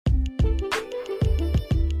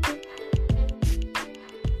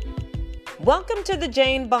Welcome to the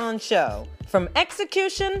Jane Bond Show, from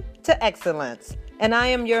execution to excellence. And I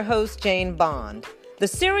am your host, Jane Bond, the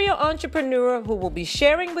serial entrepreneur who will be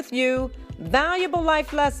sharing with you valuable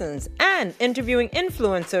life lessons and interviewing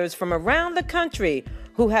influencers from around the country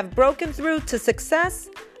who have broken through to success,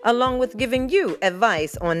 along with giving you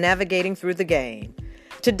advice on navigating through the game.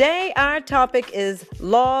 Today, our topic is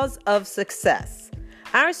laws of success.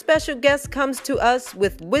 Our special guest comes to us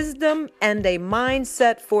with wisdom and a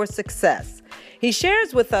mindset for success. He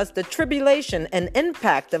shares with us the tribulation and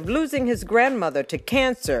impact of losing his grandmother to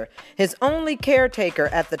cancer, his only caretaker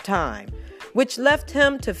at the time, which left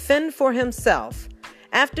him to fend for himself.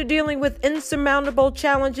 After dealing with insurmountable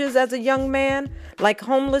challenges as a young man, like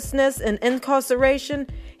homelessness and incarceration,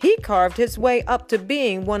 he carved his way up to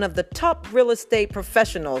being one of the top real estate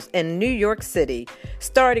professionals in New York City,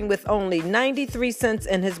 starting with only 93 cents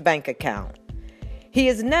in his bank account. He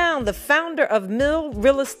is now the founder of Mill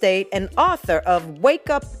Real Estate and author of Wake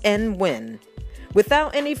Up and Win.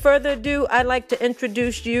 Without any further ado, I'd like to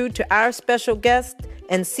introduce you to our special guest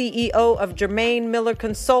and CEO of Jermaine Miller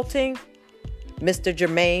Consulting, Mr.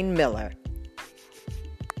 Jermaine Miller.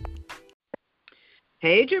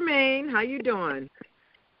 Hey, Jermaine, how you doing?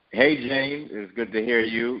 Hey, Jane. It's good to hear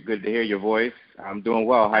you. Good to hear your voice. I'm doing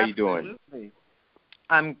well. How you doing?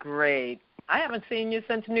 I'm great. I haven't seen you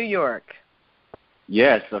since New York.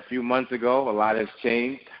 Yes, a few months ago. A lot has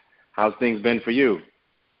changed. How's things been for you?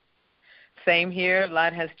 Same here. A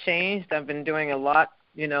lot has changed. I've been doing a lot,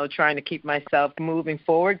 trying to keep myself moving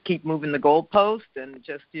forward, keep moving the goalpost, and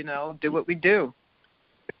just, do what we do.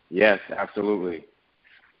 Yes, absolutely.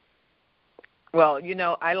 Well,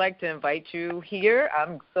 I like to invite you here.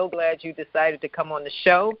 I'm so glad you decided to come on the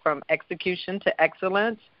show, from execution to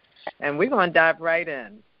excellence, and we're going to dive right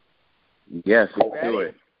in. Yes, let's do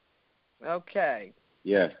it. Okay.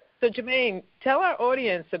 Yes. So, Jermaine, tell our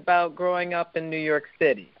audience about growing up in New York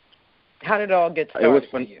City. How did it all get started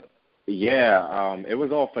for you? Yeah, it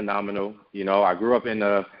was all phenomenal. I grew up in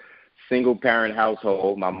a single-parent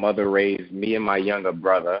household. My mother raised me and my younger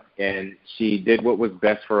brother, and she did what was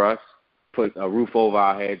best for us. Put a roof over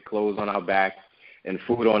our head, clothes on our back, and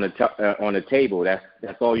food on the table.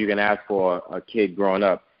 That's all you can ask for a kid growing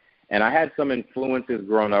up. And I had some influences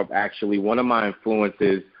growing up. Actually, one of my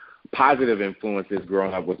positive influences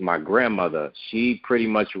growing up was my grandmother. She pretty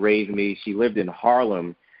much raised me. She lived in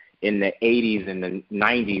Harlem in the 80s and the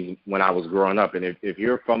 90s when I was growing up. And if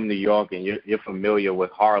you're from New York and you're familiar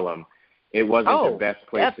with Harlem, it wasn't the best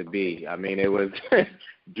place to be. I mean, it was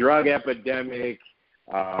drug epidemic.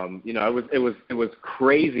 It was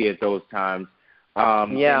crazy at those times.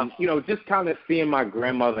 And, just kind of seeing my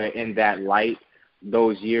grandmother in that light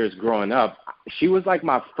those years growing up, she was like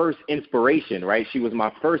my first inspiration, right? She was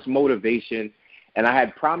my first motivation. And I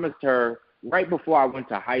had promised her right before I went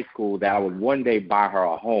to high school that I would one day buy her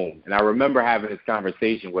a home. And I remember having this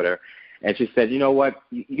conversation with her, and she said, you know what,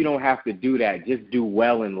 you don't have to do that. Just do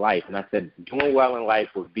well in life. And I said, doing well in life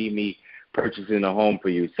would be me purchasing a home for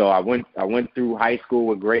you. So I went through high school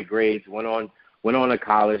with great grades, went on to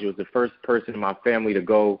college. Was the first person in my family to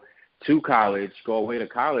go away to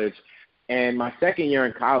college. And my second year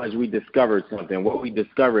in college, we discovered something. What we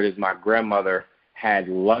discovered is my grandmother had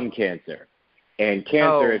lung cancer. And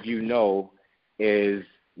cancer, if you know, is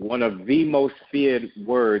one of the most feared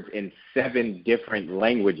words in 7 different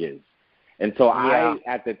languages. And so I,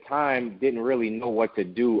 at the time, didn't really know what to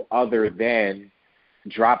do other than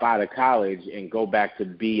drop out of college and go back to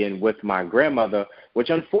being with my grandmother, which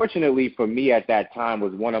unfortunately for me at that time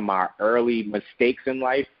was one of my early mistakes in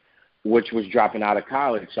life, which was dropping out of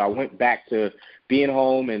college. So I went back to being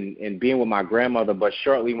home and being with my grandmother, but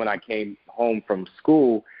shortly when I came home from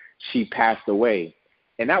school, she passed away.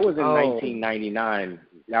 And that was in 1999.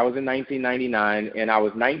 That was in 1999, and I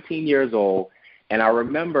was 19 years old, and I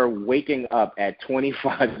remember waking up at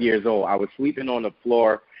 25 years old. I was sleeping on the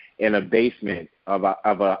floor in a basement of a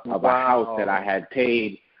house that I had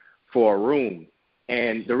paid for a room.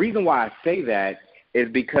 And the reason why I say that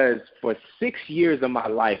is because for 6 years of my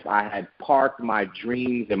life, I had parked my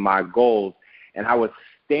dreams and my goals, and I was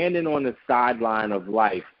standing on the sideline of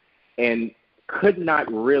life and could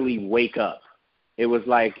not really wake up. It was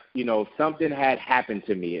like, something had happened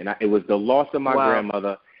to me, and it was the loss of my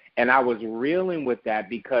grandmother. And I was reeling with that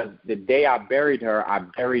because the day I buried her, I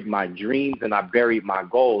buried my dreams and I buried my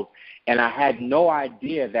goals. And I had no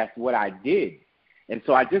idea that's what I did. And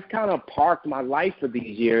so I just kind of parked my life for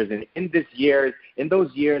these years. And in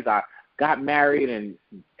those years, I got married and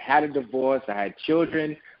had a divorce. I had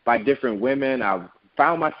children by different women. I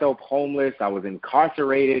found myself homeless. I was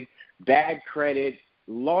incarcerated, bad credit,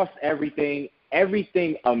 lost everything.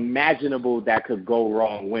 Everything imaginable that could go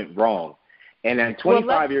wrong went wrong. And at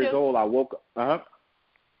 25 years old, I woke up.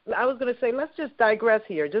 I was going to say, let's just digress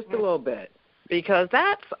here just a little bit, because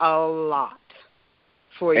that's a lot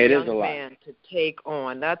for a young man to take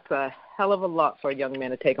on. That's a hell of a lot for a young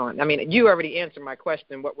man to take on. I mean, you already answered my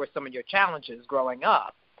question, what were some of your challenges growing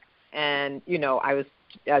up? And, you know, I was,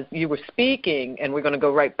 as you were speaking, and we're going to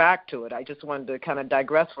go right back to it, I just wanted to kind of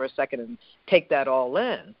digress for a second and take that all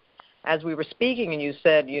in. As we were speaking and you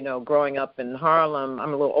said, you know, growing up in Harlem,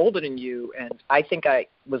 I'm a little older than you, and I think I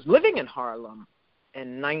was living in Harlem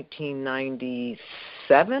in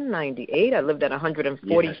 1997, 98. I lived at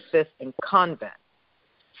 145th and Convent.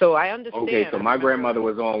 So I understand. Okay, so my grandmother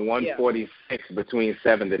was on 146 between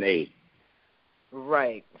 7th and 8th.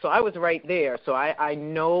 Right. So I was right there. So I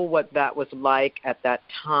know what that was like at that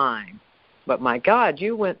time. But my God,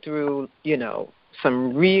 you went through, you know,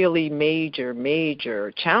 some really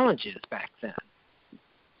major challenges back then.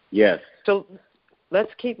 Yes. So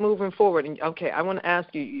let's keep moving forward. And okay, I want to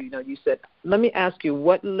ask you, you know, you said, let me ask you,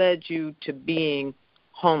 what led you to being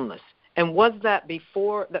homeless? And was that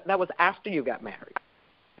before, that was after you got married?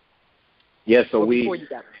 Yeah, so it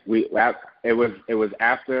was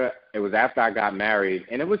after I got married,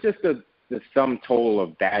 and it was just the sum total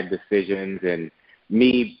of bad decisions and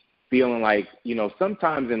me feeling like, you know,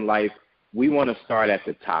 sometimes in life we want to start at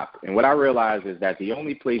the top. And what I realized is that the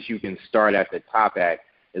only place you can start at the top at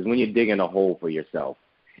is when you're digging a hole for yourself.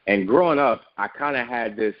 And growing up, I kind of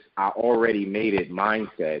had this I already made it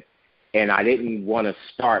mindset, and I didn't want to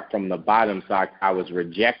start from the bottom, so I was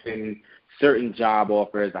rejecting certain job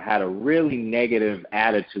offers. I had a really negative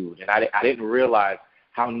attitude, and I didn't realize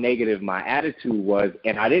how negative my attitude was,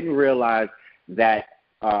 and I didn't realize that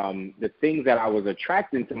the things that I was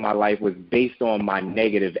attracting to my life was based on my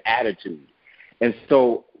negative attitude. And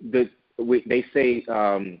so they say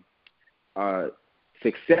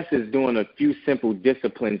success is doing a few simple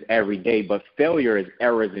disciplines every day, but failure is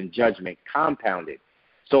errors in judgment compounded.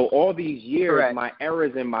 So all these years, correct, my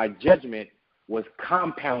errors in my judgment was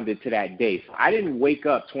compounded to that day. So I didn't wake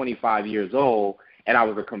up 25 years old and I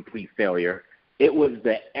was a complete failure. It was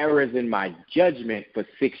the errors in my judgment for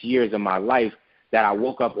 6 years of my life that I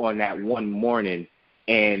woke up on that one morning,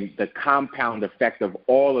 and the compound effect of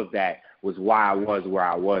all of that was why I was where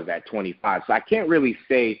I was at 25. So I can't really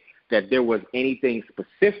say that there was anything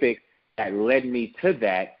specific that led me to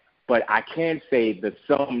that, but I can say the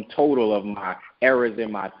sum total of my errors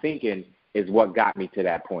in my thinking is what got me to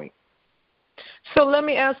that point. So let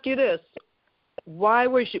me ask you this: why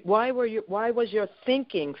was your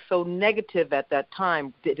thinking so negative at that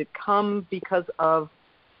time? Did it come because of,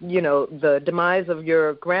 you know, the demise of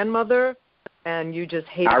your grandmother, and you just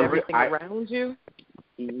hated everything around you?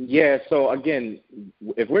 Yeah. So again,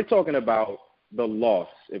 if we're talking about the loss,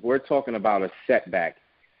 if we're talking about a setback,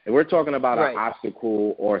 if we're talking about an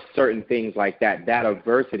obstacle or certain things like that, that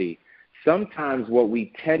adversity, sometimes what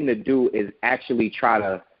we tend to do is actually try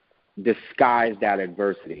to disguise that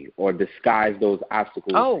adversity or disguise those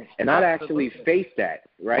obstacles and not actually face that,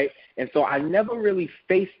 right? And so I never really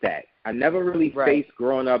faced that. I never really faced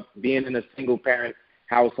growing up being in a single-parent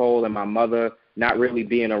household and my mother not really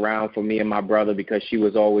being around for me and my brother because she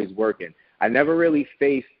was always working. I never really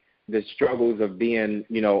faced the struggles of being,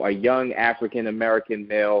 you know, a young African-American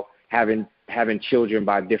male having children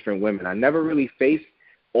by different women. I never really faced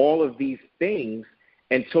all of these things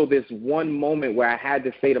until this one moment where I had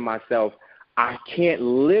to say to myself, I can't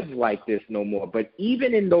live like this no more. But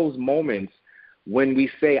even in those moments when we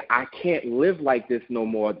say I can't live like this no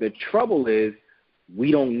more, the trouble is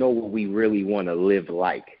we don't know what we really want to live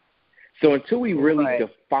like. So until we really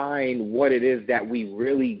define what it is that we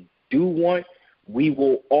really do want, we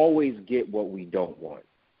will always get what we don't want.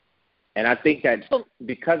 And I think that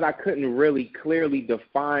because I couldn't really clearly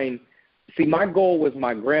define, see, my goal was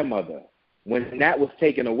my grandmother. When that was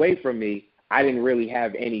taken away from me, I didn't really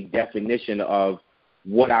have any definition of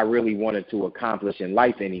what I really wanted to accomplish in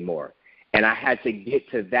life anymore. And I had to get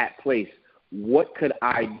to that place. What could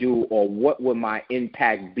I do, or what would my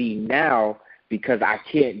impact be now, because I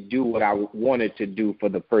can't do what I wanted to do for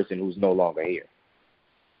the person who's no longer here.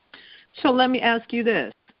 So let me ask you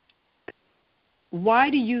this. Why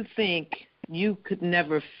do you think you could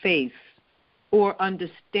never face or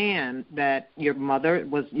understand that your mother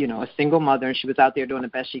was, you know, a single mother and she was out there doing the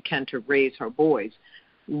best she can to raise her boys?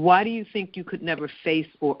 Why do you think you could never face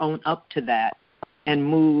or own up to that and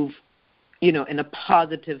move, you know, in a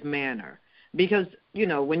positive manner? Because, you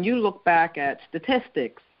know, when you look back at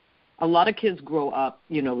statistics, a lot of kids grow up,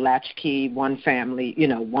 you know, latchkey, one family, you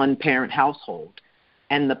know, one parent household.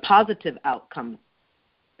 And the positive outcomes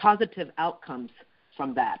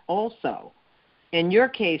from that also in your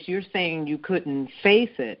case, you're saying you couldn't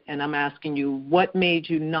face it, and I'm asking you, what made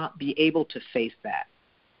you not be able to face that,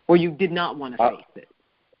 or you did not want to face it?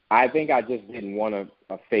 I think I just didn't want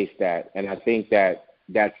to face that, and I think that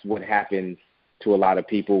that's what happens to a lot of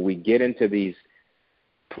people. We get into these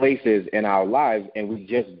places in our lives, and we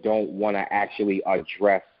just don't want to actually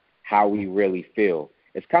address how we really feel.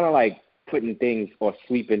 It's kind of like putting things or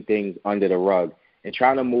sweeping things under the rug and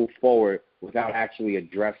trying to move forward without actually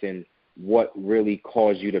addressing what really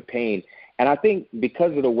caused you the pain. And I think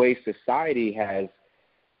because of the way society has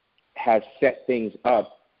set things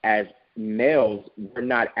up, as males, we're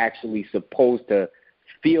not actually supposed to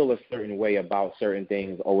feel a certain way about certain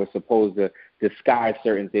things, or we're supposed to disguise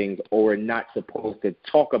certain things, or we're not supposed to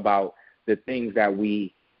talk about the things that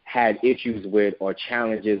we had issues with or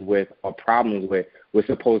challenges with or problems with. We're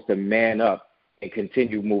supposed to man up and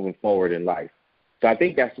continue moving forward in life. So I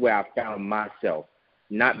think that's where I found myself,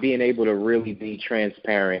 not being able to really be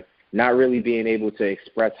transparent, not really being able to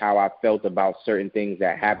express how I felt about certain things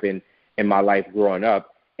that happened in my life growing up,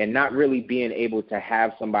 and not really being able to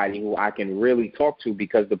have somebody who I can really talk to,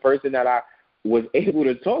 because the person that I was able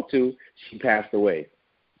to talk to, she passed away.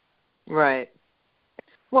 Right.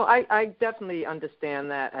 Well, I definitely understand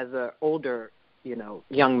that as an older,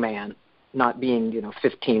 young man, not being,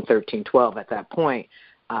 15, 13, 12 at that point.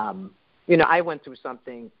 I went through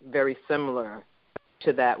something very similar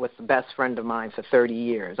to that with the best friend of mine for 30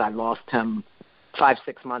 years. I lost him 5-6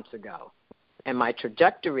 months ago. And my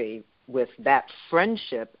trajectory with that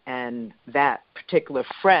friendship and that particular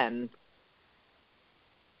friend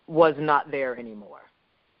was not there anymore.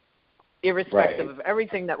 Irrespective of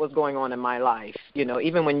everything that was going on in my life,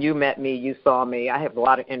 even when you met me, you saw me, I have a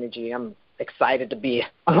lot of energy. I'm excited to be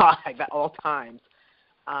alive at all times.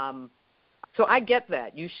 So I get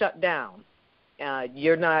that. You shut down.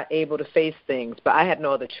 You're not able to face things, but I had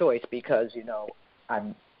no other choice because,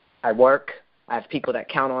 I work. I have people that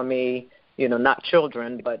count on me, not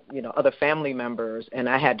children, but, other family members, and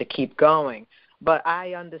I had to keep going. But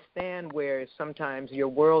I understand where sometimes your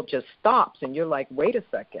world just stops and you're like, wait a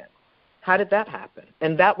second, how did that happen?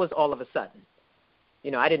 And that was all of a sudden.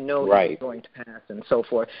 I didn't know it was going to pass and so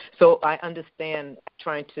forth. So I understand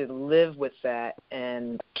trying to live with that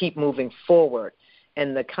and keep moving forward.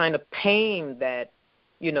 And the kind of pain that,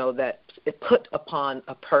 that it put upon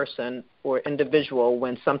a person or individual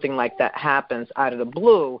when something like that happens out of the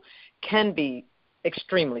blue can be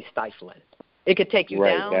extremely stifling. It could take you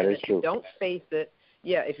down, and if you don't face it,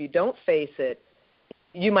 if you don't face it,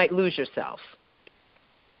 you might lose yourself.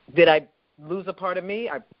 Did I lose a part of me?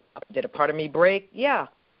 Did a part of me break? Yeah,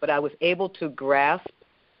 but I was able to grasp,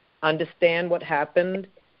 understand what happened,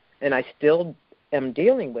 and I still am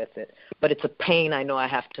dealing with it. But it's a pain I know I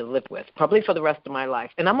have to live with, probably for the rest of my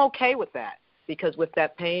life. And I'm okay with that, because with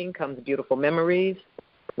that pain comes beautiful memories.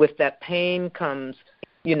 With that pain comes,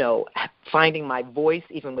 finding my voice,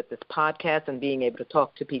 even with this podcast and being able to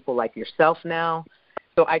talk to people like yourself now.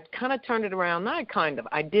 So I kind of turned it around,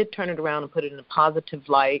 I did turn it around and put it in a positive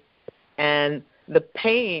light. And the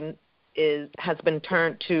pain has been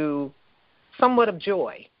turned to somewhat of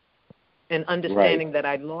joy and understanding that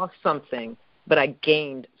I lost something, but I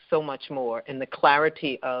gained so much more, and the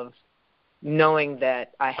clarity of knowing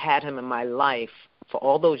that I had him in my life for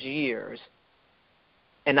all those years,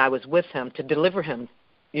 and I was with him to deliver him,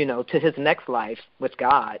 to his next life with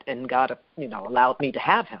God, and God, allowed me to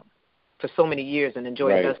have him for so many years and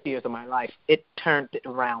enjoy the best years of my life. It turned it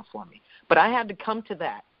around for me. But I had to come to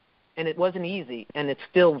that, and it wasn't easy, and it's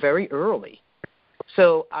still very early.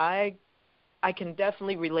 So I can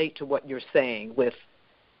definitely relate to what you're saying with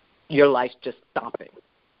your life just stopping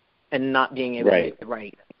and not being able to make the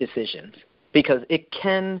right decisions, because it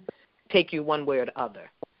can take you one way or the other.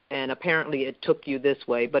 And apparently it took you this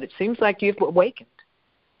way, but it seems like you've awakened.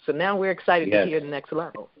 So now we're excited to hear the next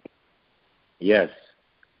level. Yes.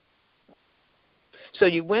 So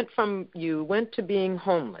you went to being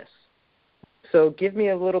homeless. So give me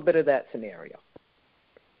a little bit of that scenario.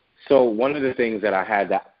 So one of the things that I had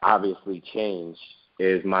to obviously change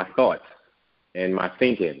is my thoughts and my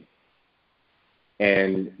thinking.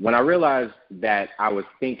 And when I realized that I was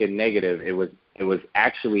thinking negative, it was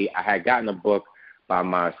actually, I had gotten a book by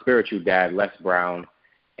my spiritual dad, Les Brown.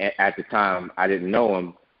 At the time, I didn't know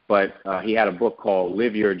him, but he had a book called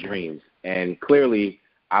Live Your Dreams. And clearly,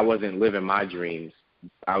 I wasn't living my dreams.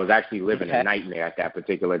 I was actually living a nightmare at that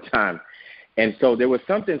particular time. And so there was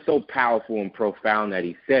something so powerful and profound that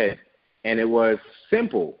he said, and it was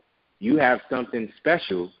simple. You have something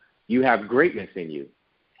special. You have greatness in you.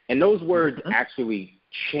 And those words actually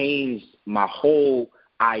changed my whole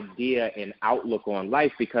idea and outlook on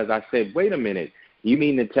life, because I said, wait a minute, You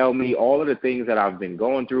mean to tell me all of the things that I've been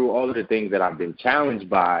going through, all of the things that I've been challenged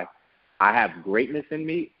by, I have greatness in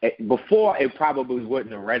me? Before, it probably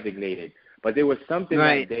wouldn't have resonated. But there was something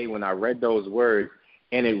that day when I read those words,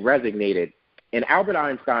 and it resonated. And Albert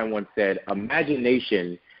Einstein once said,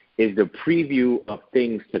 imagination is the preview of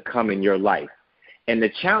things to come in your life. And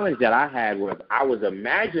the challenge that I had was I was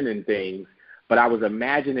imagining things, but I was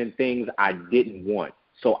imagining things I didn't want.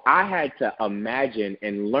 So I had to imagine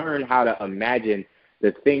and learn how to imagine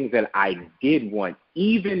the things that I did want,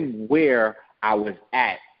 even where I was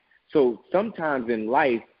at. So sometimes in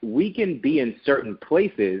life, we can be in certain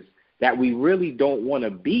places that we really don't want to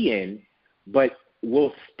be in, but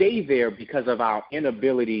we'll stay there because of our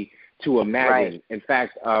inability to imagine. Right. In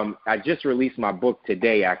fact, I just released my book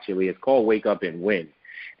today, actually. It's called Wake Up and Win.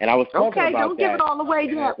 And I was talking about that. Okay, don't give it all away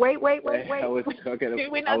yet. Wait. I was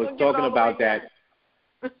talking about that.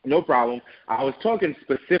 No problem. I was talking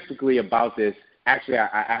specifically about this. Actually,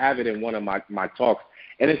 I have it in one of my talks,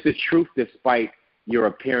 and it's the truth despite your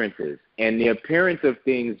appearances. And the appearance of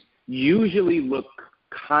things usually look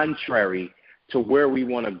contrary to where we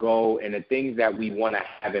want to go and the things that we want to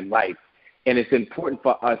have in life. And it's important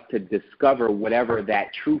for us to discover whatever that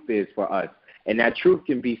truth is for us. And that truth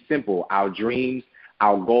can be simple, our dreams,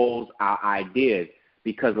 our goals, our ideas,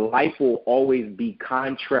 because life will always be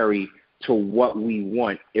contrary to what we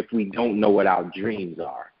want if we don't know what our dreams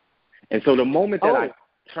are. And so the moment that I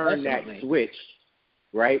turn that switch,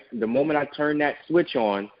 right, the moment I turn that switch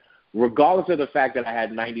on, regardless of the fact that I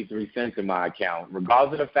had 93 cents in my account,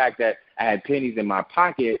 regardless of the fact that I had pennies in my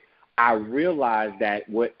pocket, I realized that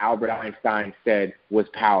what Albert Einstein said was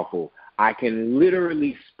powerful. I can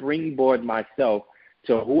literally springboard myself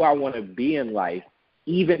to who I want to be in life,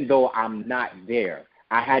 even though I'm not there.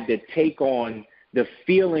 I had to take on the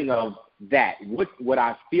feeling of that. What would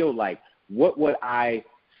I feel like? What would I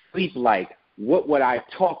sleep like? What would I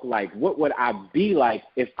talk like? What would I be like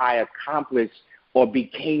if I accomplished or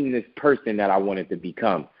became this person that I wanted to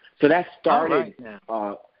become? So that started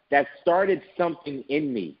something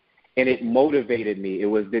in me, and it motivated me. It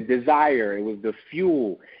was the desire. It was the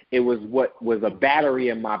fuel. It was what was a battery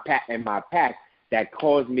in my pack that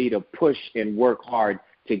caused me to push and work hard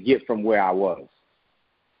to get from where I was.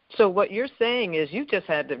 So what you're saying is you just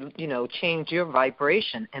had to, change your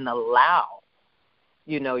vibration and allow,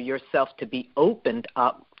 yourself to be opened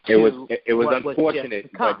up to it was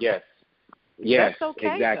unfortunate, but yes. Yes, that's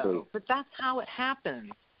okay, exactly. Though, but that's how it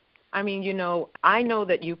happens. I mean, I know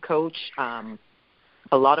that you coach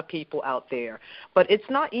a lot of people out there, but it's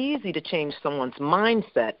not easy to change someone's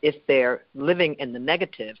mindset if they're living in the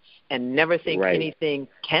negative and never think anything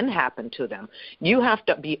can happen to them. You have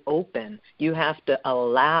to be open. You have to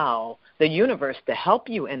allow the universe to help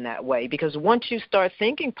you in that way, because once you start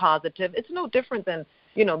thinking positive, it's no different than,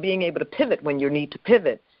 being able to pivot when you need to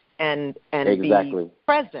pivot and be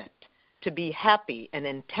present, to be happy and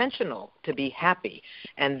intentional to be happy.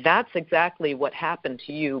 And that's exactly what happened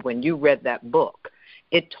to you when you read that book.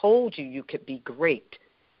 It told you could be great.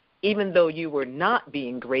 Even though you were not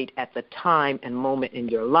being great at the time and moment in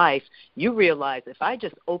your life, you realized if I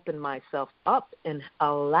just open myself up and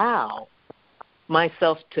allow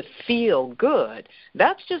myself to feel good,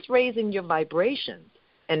 that's just raising your vibrations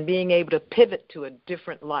and being able to pivot to a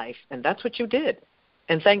different life. And that's what you did.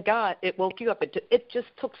 And thank God it woke you up. It just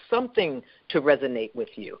took something to resonate with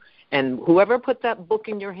you. And whoever put that book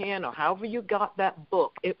in your hand or however you got that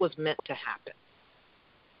book, it was meant to happen.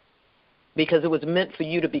 Because it was meant for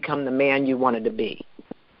you to become the man you wanted to be.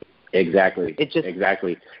 Exactly.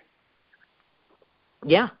 Exactly.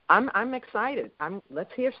 Yeah, I'm excited.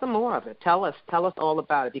 Let's hear some more of it. Tell us all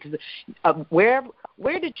about it. Because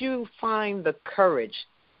where did you find the courage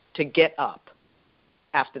to get up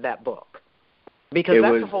after that book? Because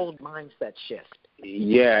that's a whole mindset shift.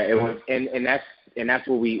 Yeah, it was, and that's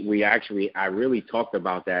what we actually, I really talked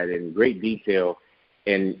about that in great detail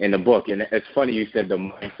in the book. And it's funny you said the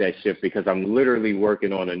mindset shift, because I'm literally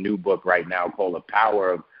working on a new book right now called The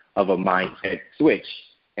Power of a Mindset Switch.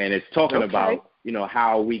 And it's talking about,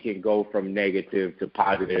 how we can go from negative to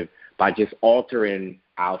positive by just altering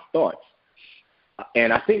our thoughts.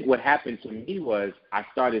 And I think what happened to me was I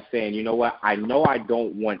started saying, you know what, I know I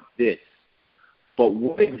don't want this, but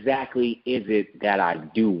what exactly is it that I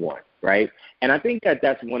do want, right? And I think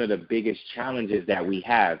that's one of the biggest challenges that we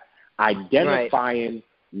have, identifying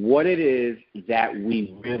what it is that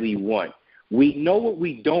we really want. We know what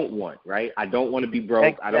we don't want, right? I don't want to be broke.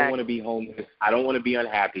 Exactly. I don't want to be homeless. I don't want to be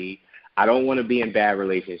unhappy. I don't want to be in bad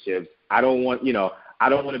relationships. I don't want, I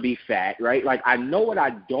don't want to be fat, right? Like, I know what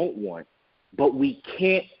I don't want, but we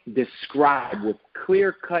can't describe with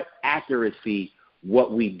clear-cut accuracy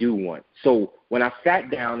what we do want. So when I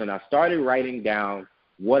sat down and I started writing down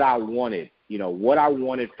what I wanted, what I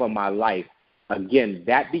wanted for my life, again,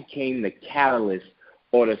 that became the catalyst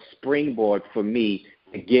or the springboard for me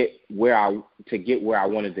to get where I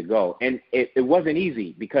wanted to go. And it wasn't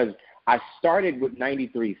easy because I started with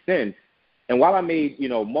 93 cents, and while I made,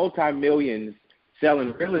 multi-millions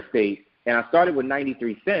selling real estate, and I started with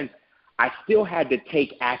 93 cents, I still had to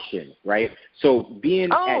take action, right? So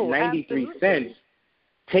being at 93 cents,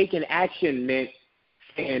 taking action meant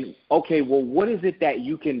saying, okay, well, what is it that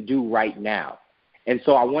you can do right now? And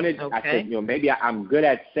so I said, maybe I'm good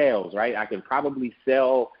at sales, right? I can probably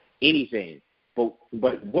sell anything. But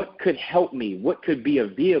what could help me? What could be a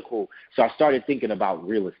vehicle? So I started thinking about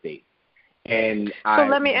real estate. And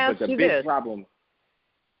let me ask you this.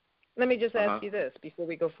 Let me just ask you this before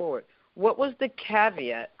we go forward. What was the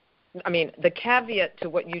caveat? I mean, the caveat to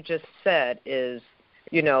what you just said is,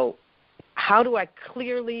 how do I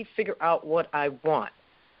clearly figure out what I want?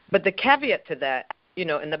 But the caveat to that,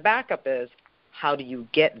 and the backup is, how do you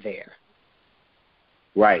get there?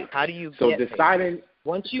 Right. How do you get there?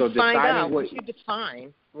 Once you define what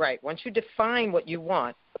you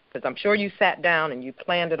want, because I'm sure you sat down and you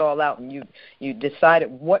planned it all out and you decided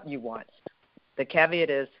what you want. The caveat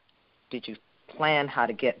is, did you plan how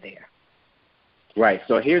to get there? Right.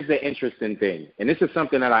 So here's the interesting thing, and this is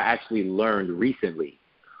something that I actually learned recently.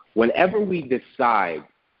 Whenever we decide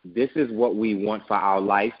this is what we want for our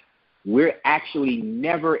life, we're actually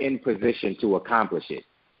never in position to accomplish it.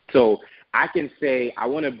 So I can say I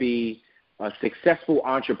want to be a successful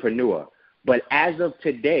entrepreneur, but as of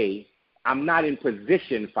today, I'm not in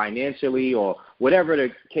position financially or whatever the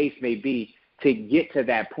case may be to get to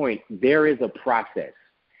that point. There is a process.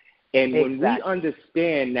 And when we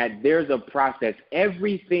understand that there's a process,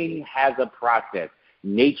 everything has a process.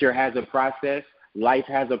 Nature has a process. Life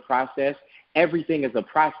has a process. Everything is a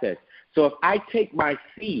process. So if I take my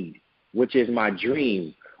seed, which is my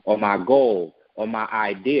dream or my goal or my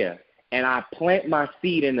idea, and I plant my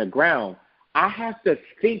seed in the ground, I have to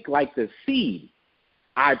think like the seed.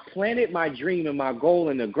 I planted my dream and my goal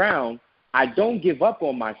in the ground. I don't give up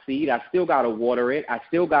on my seed. I still got to water it. I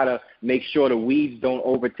still got to make sure the weeds don't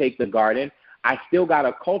overtake the garden. I still got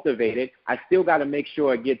to cultivate it. I still got to make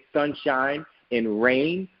sure it gets sunshine and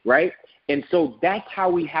rain, right? And so that's how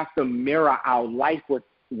we have to mirror our life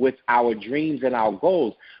with our dreams and our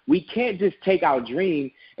goals. We can't just take our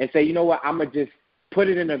dream and say, you know what, I'm going to just put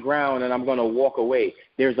it in the ground and I'm going to walk away.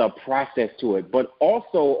 There's a process to it. But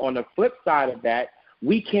also on the flip side of that,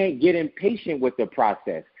 we can't get impatient with the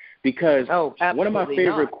process. Because one of my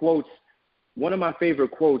favorite quotes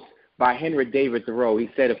by Henry David Thoreau, he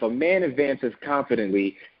said, if a man advances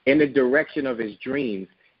confidently in the direction of his dreams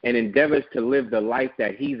and endeavors to live the life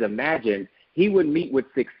that he's imagined, he would meet with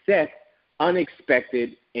success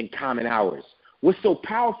unexpected in common hours. What's so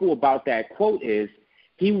powerful about that quote is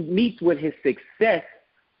he meets with his success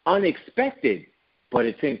unexpected, but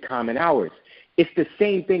it's in common hours. It's the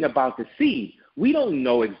same thing about the seed. We don't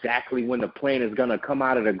know exactly when the plant is going to come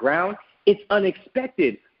out of the ground. It's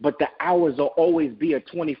unexpected, but the hours will always be a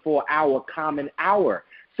 24-hour common hour.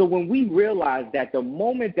 So when we realize that the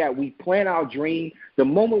moment that we plan our dream, the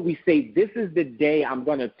moment we say, this is the day I'm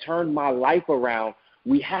going to turn my life around,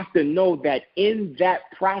 we have to know that in that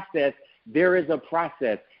process, there is a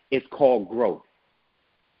process. It's called growth.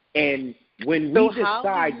 And when we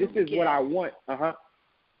decide this is what I want,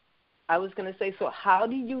 I was going to say, so how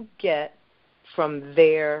do you get from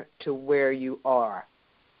there to where you are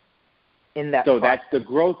in that process?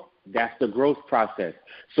 That's the growth process.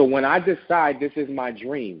 So when I decide this is my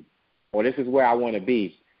dream or this is where I want to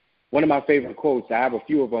be, one of my favorite quotes, I have a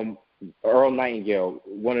few of them, Earl Nightingale,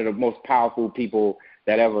 one of the most powerful people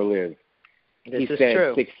that ever lived. He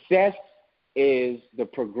said, success is the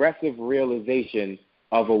progressive realization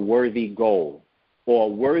of a worthy goal or a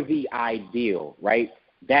worthy ideal, right?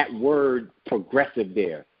 That word progressive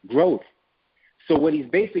there, growth. So what he's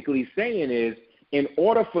basically saying is, in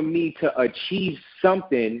order for me to achieve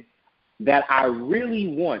something that I really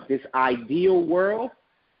want, this ideal world,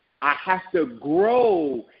 I have to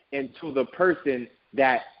grow into the person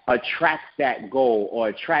that attracts that goal or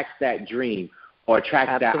attracts that dream or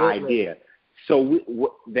attracts that idea. So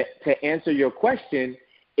to answer your question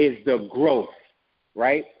is the growth,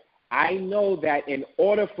 right? I know that in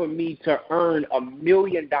order for me to earn $1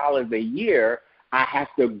 million a year, I have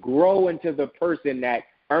to grow into the person that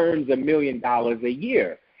earns $1 million a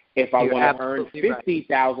year. If I want to earn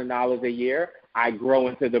 $50,000 a year, I grow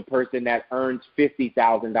into the person that earns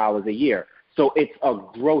 $50,000 a year. So it's a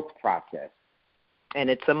growth process. And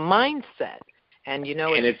it's a mindset. And, you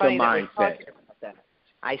know, it's funny a mindset. About that.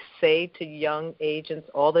 I say to young agents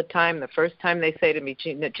all the time, the first time they say to me,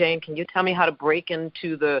 Jane, can you tell me how to break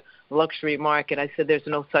into the luxury market? I said, there's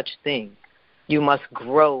no such thing. You must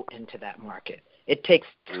grow into that market. It takes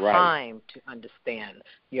time to understand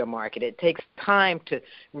your market. It takes time to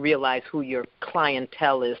realize who your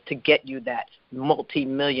clientele is to get you that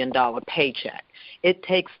multi-million-dollar paycheck. It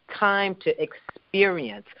takes time to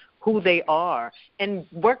experience who they are and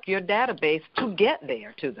work your database to get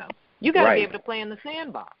there to them. You got to be able to play in the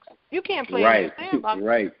sandbox. You can't play in the sandbox.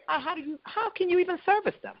 How can you even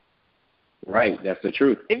service them? Right, that's the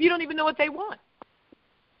truth. If you don't even know what they want.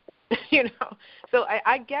 You know, so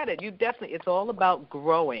I get it. You definitely, it's all about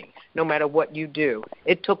growing no matter what you do.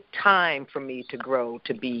 It took time for me to grow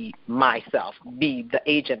to be myself, be the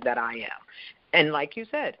agent that I am. And like you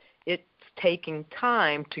said, it's taking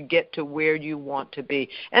time to get to where you want to be.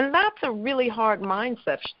 And that's a really hard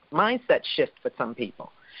mindset shift for some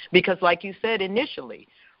people. Because like you said initially,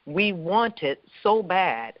 we want it so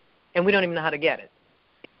bad and we don't even know how to get it.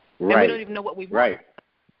 Right. And we don't even know what we want. Right.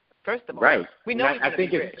 First of all, we know we want to be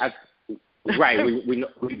rich.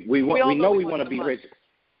 We know we want to be rich.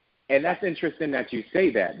 And that's interesting that you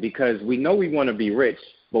say that, because we know we want to be rich,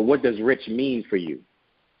 but what does rich mean for you?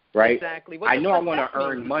 Right? Exactly. I know I want to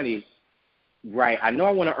earn money. Right. I know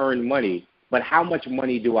I want to earn money, but how much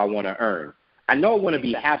money do I want to earn? I know I want to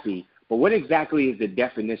be happy, but what exactly is the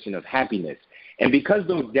definition of happiness? And because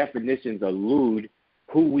those definitions elude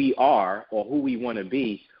who we are or who we want to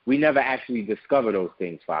be, we never actually discover those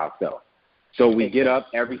things for ourselves. So we get up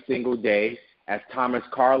every single day. As Thomas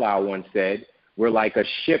Carlyle once said, we're like a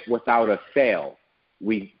ship without a sail.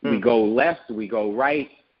 We go left, we go right.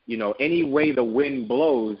 You know, any way the wind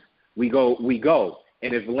blows, we go.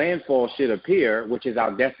 And if landfall should appear, which is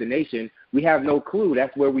our destination, we have no clue.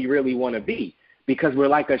 That's where we really want to be, because we're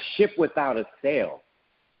like a ship without a sail.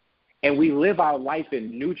 And we live our life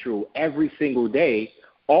in neutral every single day,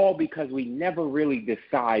 all because we never really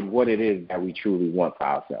decide what it is that we truly want for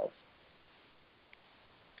ourselves.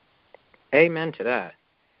 Amen to that.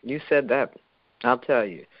 You said that. I'll tell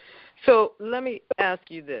you. So let me ask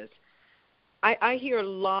you this. I hear a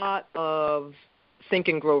lot of Think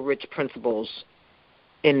and Grow Rich principles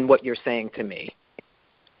in what you're saying to me.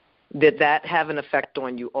 Did that have an effect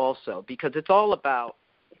on you also? Because it's all about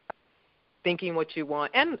thinking what you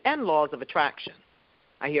want and laws of attraction.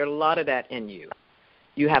 I hear a lot of that in you.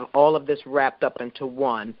 You have all of this wrapped up into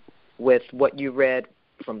one with what you read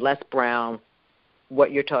from Les Brown,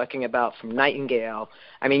 what you're talking about from Nightingale.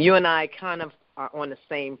 I mean, you and I kind of are on the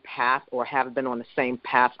same path, or have been on the same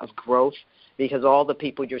path of growth, because all the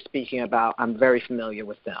people you're speaking about, I'm very familiar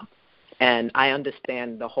with them. And I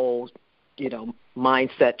understand the whole,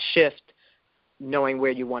 mindset shift, knowing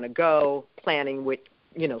where you want to go, planning with,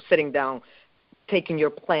 sitting down, taking your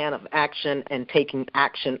plan of action and taking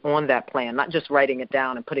action on that plan, not just writing it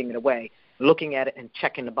down and putting it away, looking at it and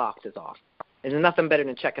checking the boxes off. There's nothing better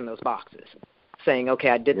than checking those boxes, saying, okay,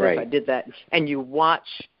 I did this, I did that, and you watch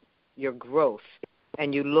your growth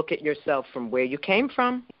and you look at yourself from where you came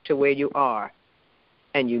from to where you are,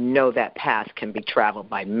 and you know that path can be traveled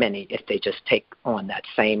by many if they just take on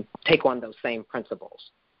those same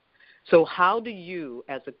principles. So how do you,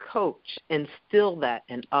 as a coach, instill that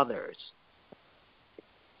in others?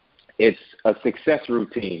 It's a success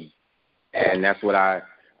routine, and that's what I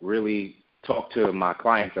really talk to my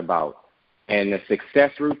clients about. And the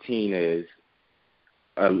success routine is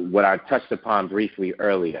what I touched upon briefly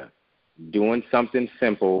earlier, doing something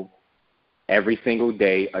simple every single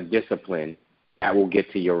day, a discipline that will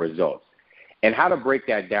get to your results. And how to break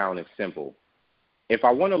that down is simple. If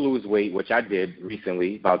I want to lose weight, which I did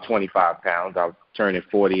recently, about 25 pounds, I was turning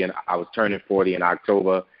 40 in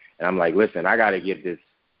October, and I'm like, listen, I got to get this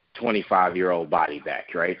 25-year-old body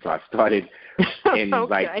back, right? So I started in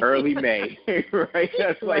early May, right?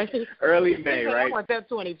 That's early May, right? I want that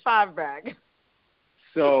 25 back.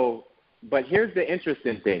 So, but here's the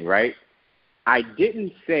interesting thing, right? I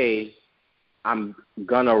didn't say I'm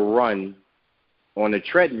going to run on a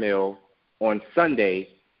treadmill on Sunday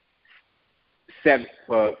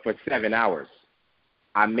for 7 hours.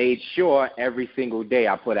 I made sure every single day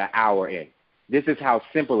I put an hour in. This is how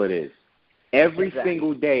simple it is. Every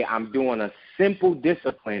single day I'm doing a simple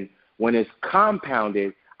discipline. When it's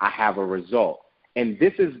compounded, I have a result. And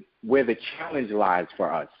this is where the challenge lies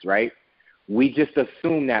for us, right? We just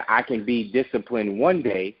assume that I can be disciplined one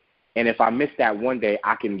day, and if I miss that one day,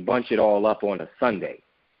 I can bunch it all up on a Sunday.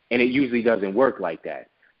 And it usually doesn't work like that.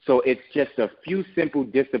 So it's just a few simple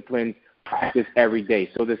disciplines practiced every day.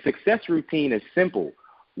 So the success routine is simple.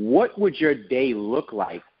 What would your day look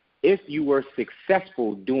like if you were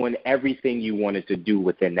successful doing everything you wanted to do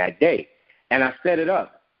within that day? And I set it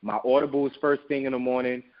up. My Audible is first thing in the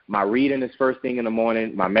morning. My reading is first thing in the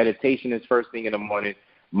morning. My meditation is first thing in the morning.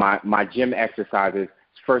 My gym exercises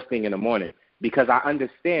is first thing in the morning. Because I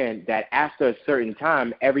understand that after a certain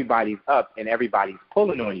time, everybody's up and everybody's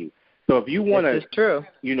pulling on you. So if you want to,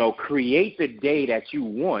 create the day that you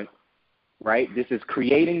want, right? This is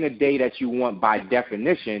creating the day that you want by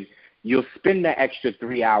definition. You'll spend the extra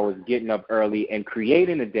 3 hours getting up early and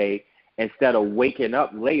creating a day instead of waking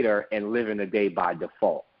up later and living a day by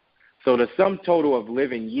default. So the sum total of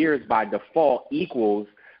living years by default equals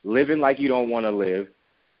living like you don't want to live,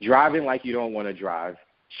 driving like you don't want to drive,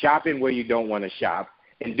 shopping where you don't want to shop,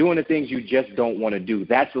 and doing the things you just don't want to do.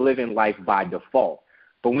 That's living life by default.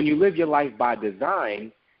 But when you live your life by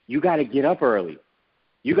design, you got to get up early.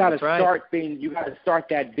 You got to start things. You got to start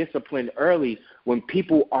that discipline early when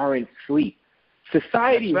people aren't asleep.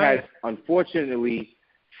 Society has, unfortunately,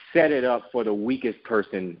 set it up for the weakest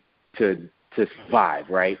person to survive,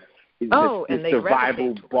 right? And they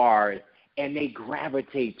survival bar, and they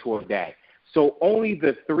gravitate toward that. So only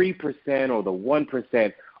the 3% or the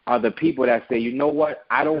 1% are the people that say, you know what,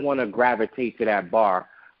 I don't want to gravitate to that bar.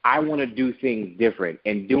 I want to do things different.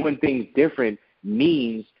 And doing things different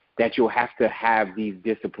means that you'll have to have these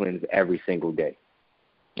disciplines every single day.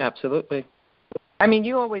 Absolutely. I mean,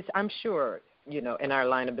 you always, I'm sure, in our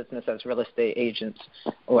line of business as real estate agents,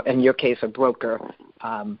 or in your case, a broker,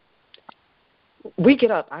 we get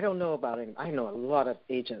up. I don't know about it. I know a lot of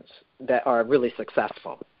agents that are really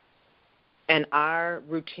successful. And our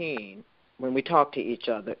routine, when we talk to each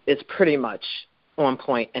other, is pretty much on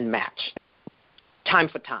point and match. Time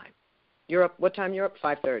for time. You're up. What time you're up?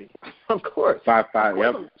 5:30. Of course. 5. Yep.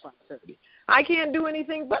 5:30. I can't do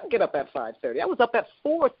anything but get up at 5:30. I was up at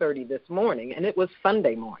 4:30 this morning, and it was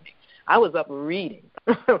Sunday morning. I was up reading,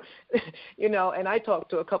 and I talked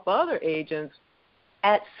to a couple other agents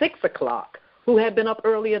at 6 o'clock who had been up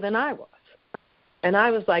earlier than I was. And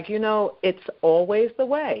I was like, it's always the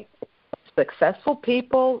way. Successful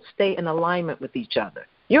people stay in alignment with each other.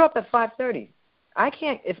 You're up at 5:30.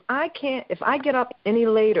 If I get up any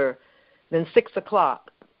later than 6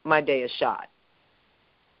 o'clock, my day is shot.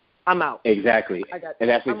 I'm out. Exactly. And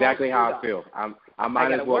that's exactly how I feel. I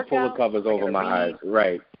might as well pull the covers over my eyes.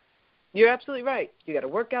 Right. You're absolutely right. You got to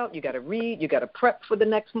work out. You got to read. You got to prep for the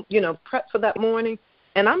next, prep for that morning.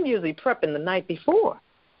 And I'm usually prepping the night before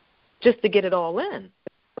just to get it all in.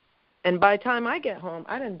 And by the time I get home,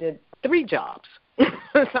 I done did 3 jobs.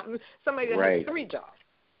 Somebody that has 3 jobs,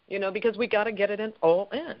 because we got to get it all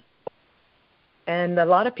in. And a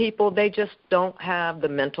lot of people, they just don't have the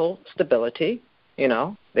mental stability.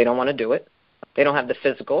 They don't want to do it. They don't have the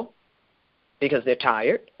physical because they're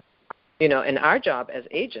tired. And our job as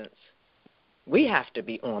agents, we have to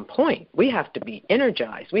be on point. We have to be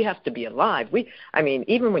energized. We have to be alive.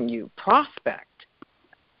 Even when you prospect,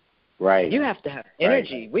 you have to have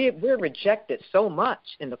energy. We're rejected so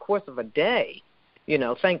much in the course of a day.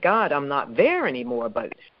 Thank God I'm not there anymore.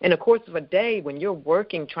 But in the course of a day, when you're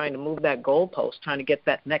working, trying to move that goalpost, trying to get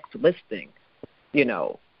that next listing,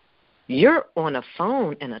 you're on a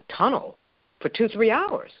phone in a tunnel for 2-3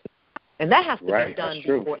 hours. And that has to be done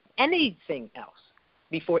before anything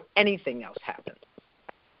else happens.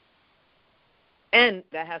 And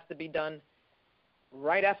that has to be done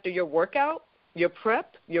right after your workout, your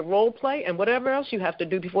prep, your role play, and whatever else you have to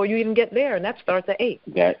do before you even get there. And that starts at 8.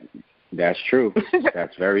 That's true.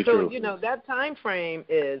 That's very true. So, that time frame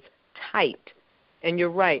is tight. And you're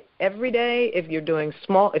right. Every day, if you're doing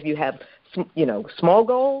if you have, small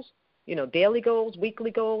goals, daily goals,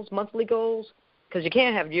 weekly goals, monthly goals, because you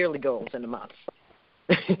can't have yearly goals in a month.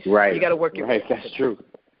 Right. You got to work your way. That's true.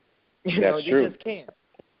 You just can't.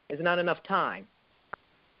 There's not enough time.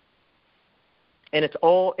 And it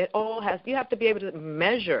all has, you have to be able to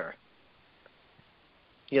measure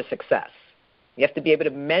your success. You have to be able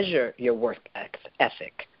to measure your work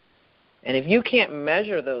ethic. And if you can't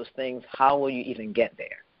measure those things, how will you even get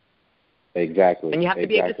there? Exactly. And you have to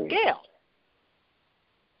be able to scale.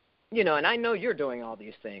 And I know you're doing all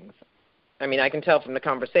these things. I can tell from the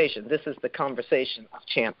conversation. This is the conversation of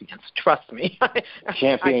champions. Trust me.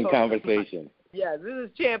 Champion conversation. Yeah, this is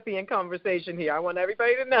champion conversation here. I want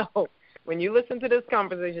everybody to know. When you listen to this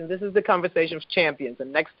conversation, this is the conversation of champions.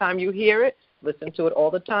 And next time you hear it, listen to it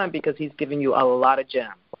all the time because he's giving you a lot of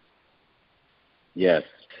gems. Yes.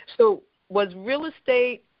 So was real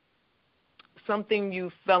estate something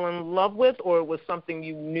you fell in love with, or was something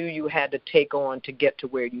you knew you had to take on to get to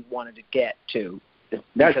where you wanted to get to?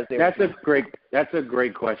 That's a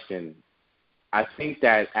great question. I think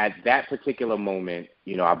that at that particular moment,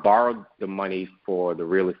 I borrowed the money for the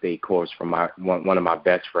real estate course from one of my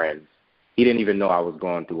best friends. he didn't even know I was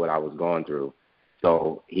going through what I was going through.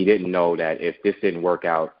 So he didn't know that if this didn't work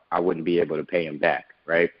out, I wouldn't be able to pay him back,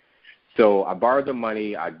 right? So I borrowed the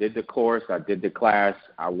money. I did the course. I did the class.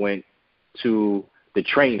 I went to the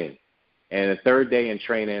training. And the third day in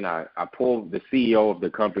training, I pulled the CEO of the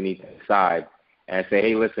company to the side and I said,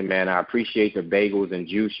 hey, listen, man, I appreciate the bagels and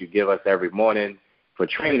juice you give us every morning for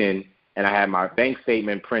training. And I had my bank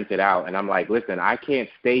statement printed out. And I'm like, listen, I can't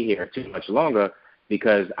stay here too much longer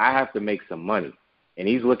because I have to make some money. And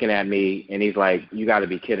he's looking at me, and he's like, you got to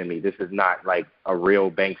be kidding me. This is not like a real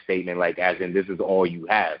bank statement, like as in this is all you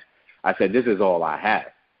have. I said, this is all I have.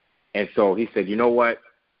 And so he said, you know what?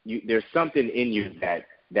 There's something in you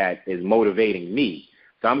that is motivating me.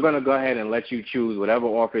 So I'm going to go ahead and let you choose whatever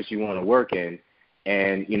office you want to work in.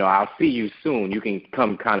 And, you know, I'll see you soon. You can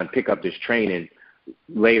come kind of pick up this training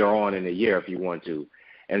later on in the year if you want to.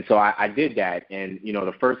 And so I did that. And, you know,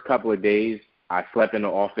 the first couple of days I slept in the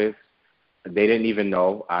office. They didn't even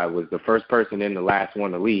know. I was the first person in, the last one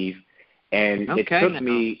to leave. And it took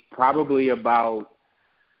me probably about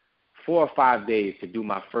 4 or 5 days to do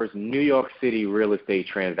my first New York City real estate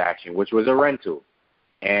transaction, which was a rental.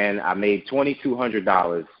 And I made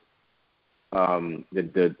 $2,200 on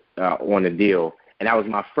the deal. And that was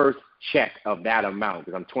my first check of that amount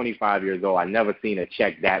because I'm 25 years old. I've never seen a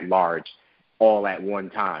check that large all at one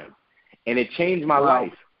time. And it changed my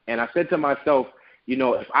life. And I said to myself, you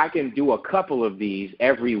know, if I can do a couple of these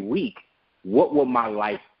every week, what will my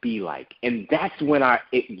life be like? And that's when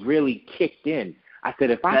it really kicked in. I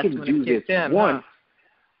said, if I can do this once,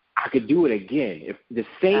 I could do it again. If the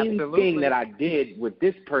same thing that I did with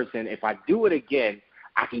this person, if I do it again,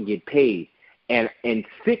 I can get paid. And in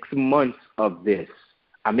 6 months of this,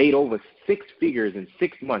 I made over 6 figures in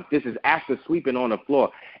 6 months. This is after sleeping on the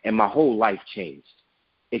floor, and my whole life changed.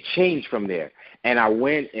 It changed from there. And I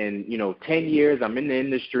went and, 10 years I'm in the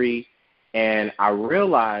industry, and I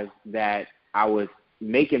realized that I was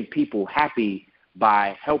making people happy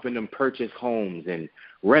by helping them purchase homes and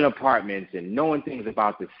rent apartments and knowing things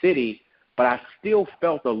about the city, but I still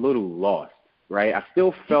felt a little lost, right? I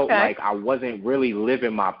still felt like I wasn't really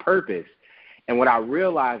living my purpose. And what I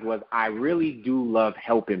realized was I really do love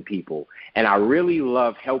helping people, and I really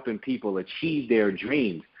love helping people achieve their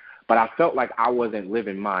dreams. But I felt like I wasn't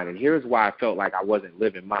living mine. And here's why I felt like I wasn't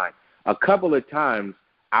living mine. A couple of times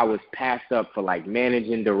I was passed up for like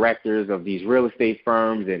managing directors of these real estate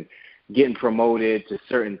firms and getting promoted to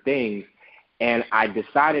certain things. And I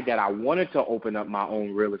decided that I wanted to open up my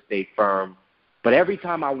own real estate firm. But every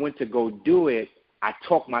time I went to go do it, I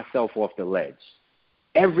talked myself off the ledge.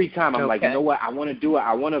 Every time I'm like, you know what, I want to do it.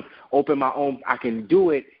 I want to open my own. I can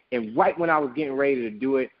do it. And right when I was getting ready to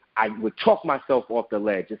do it, I would talk myself off the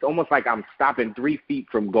ledge. It's almost like I'm stopping 3 feet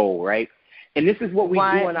from goal, right? And this is what we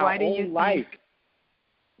do in our own life.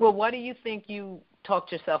 Well, why do you think you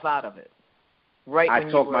talked yourself out of it? I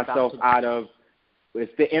talked myself out of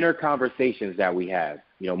it's the inner conversations that we have.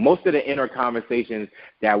 Most of the inner conversations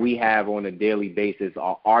that we have on a daily basis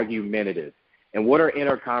are argumentative. And what are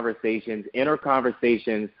inner conversations? Inner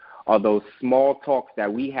conversations are those small talks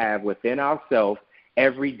that we have within ourselves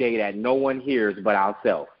every day that no one hears but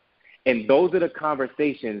ourselves. And those are the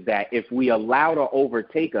conversations that if we allow to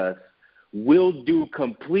overtake us, we'll do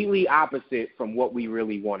completely opposite from what we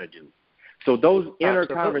really want to do. So those inner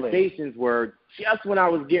conversations were just when I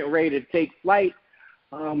was getting ready to take flight,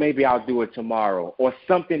 maybe I'll do it tomorrow, or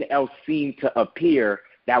something else seemed to appear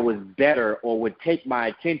that was better or would take my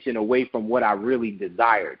attention away from what I really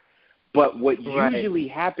desired. But what usually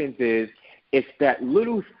happens is it's that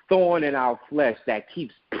little thorn in our flesh that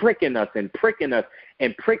keeps pricking us and pricking us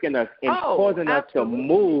and pricking us and causing us to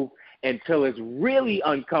move until it's really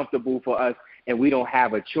uncomfortable for us and we don't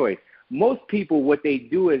have a choice. Most people, what they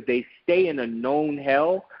do is they stay in a known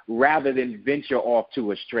hell rather than venture off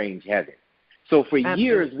to a strange heaven. So for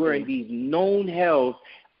years, we're in these known hells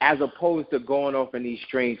as opposed to going off in these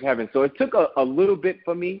strange heavens. So it took a little bit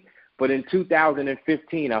for me, but in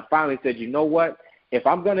 2015, I finally said, you know what? If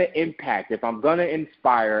I'm going to impact, if I'm going to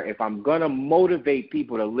inspire, if I'm going to motivate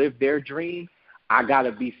people to live their dream, I got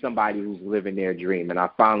to be somebody who's living their dream. And I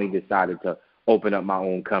finally decided to open up my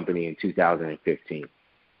own company in 2015.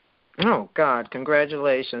 Oh, God,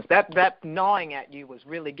 congratulations. That gnawing at you was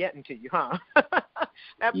really getting to you, huh?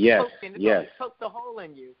 Yes. Poked the hole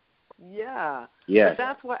in you. Yeah. Yes. But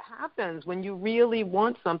that's what happens when you really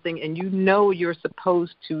want something and you know you're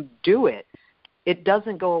supposed to do it. It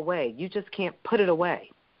doesn't go away. You just can't put it away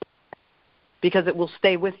because it will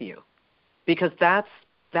stay with you. Because that's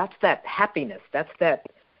that happiness. That's that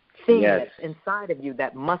thing that's inside of you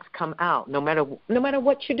that must come out no matter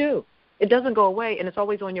what you do. It doesn't go away, and it's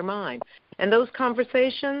always on your mind. And those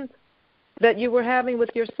conversations, that you were having with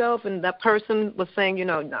yourself, and that person was saying,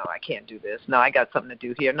 no, I can't do this. No, I got something to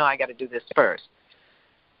do here. No, I got to do this first.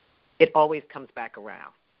 It always comes back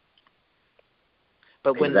around.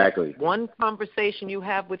 But when one conversation you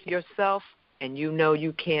have with yourself and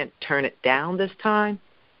you can't turn it down this time,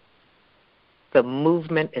 the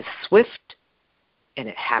movement is swift, and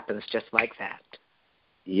it happens just like that.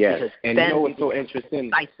 Yes, and you know what's so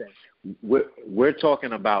interesting? We're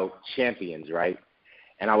talking about champions, right?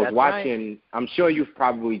 And I was watching, right. I'm sure you've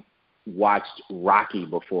probably watched Rocky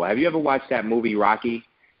before. Have you ever watched that movie, Rocky?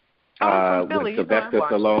 With Sylvester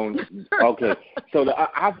Stallone. Okay, so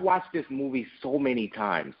I've watched this movie so many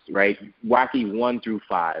times, right? Rocky 1 through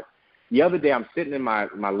 5. The other day, I'm sitting in my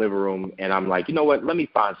living room, and I'm like, you know what? Let me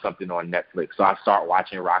find something on Netflix. So I start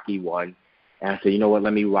watching Rocky 1, and I said, you know what?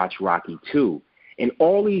 Let me watch Rocky 2. And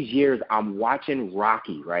all these years, I'm watching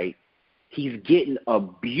Rocky, right? He's getting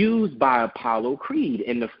abused by Apollo Creed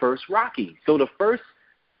in the first Rocky. So the first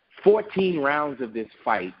 14 rounds of this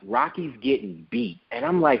fight, Rocky's getting beat. And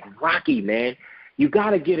I'm like, Rocky, man, you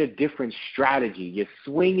got to get a different strategy. You're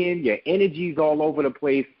swinging, your energy's all over the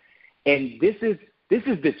place. And this is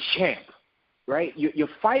the champ, right? You're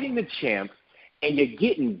fighting the champ, and you're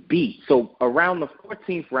getting beat. So around the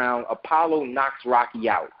 14th round, Apollo knocks Rocky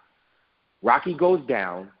out. Rocky goes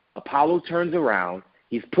down. Apollo turns around.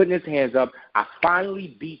 He's putting his hands up. I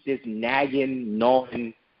finally beat this nagging,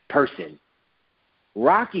 gnawing person.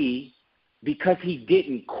 Rocky, because he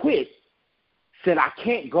didn't quit, said, I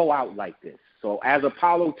can't go out like this. So as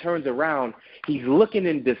Apollo turns around, he's looking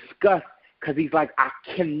in disgust because he's like, I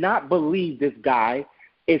cannot believe this guy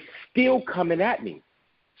is still coming at me.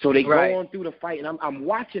 So they go on through the fight, and I'm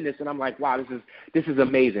watching this, and I'm like, wow, this is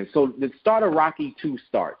amazing. So the start of Rocky 2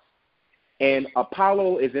 starts. And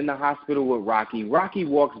Apollo is in the hospital with Rocky. Rocky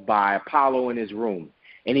walks by Apollo in his room,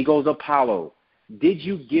 and he goes, Apollo, did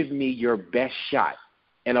you give me your best shot?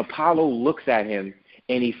 And Apollo looks at him,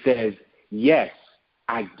 and he says, yes,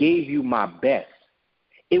 I gave you my best.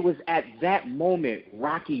 It was at that moment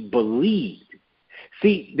Rocky believed.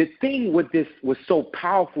 See, the thing with this was so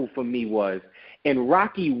powerful for me was, in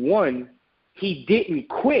Rocky 1, he didn't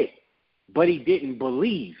quit, but he didn't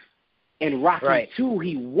believe. In Rocky 2,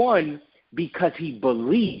 he won because he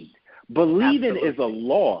believed. Believing is a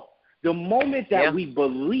law. The moment that we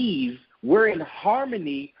believe, we're in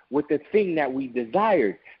harmony with the thing that we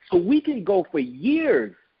desired. So we can go for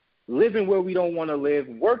years living where we don't want to live,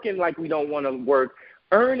 working like we don't want to work,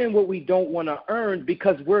 earning what we don't want to earn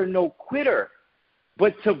because we're no quitter.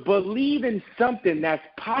 But to believe in something that's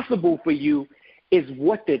possible for you is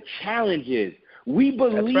what the challenge is. We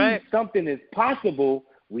believe something is possible,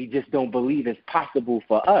 we just don't believe it's possible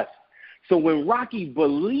for us. So when Rocky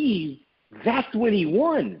believed, that's when he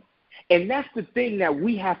won. And that's the thing that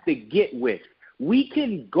we have to get with. We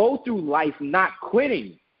can go through life not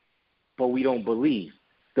quitting, but we don't believe.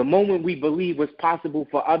 The moment we believe what's possible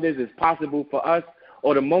for others is possible for us,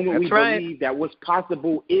 or the moment we believe that what's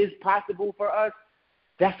possible is possible for us,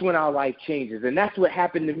 that's when our life changes. And that's what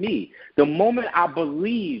happened to me. The moment I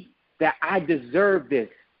believed that I deserve this,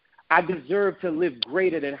 I deserve to live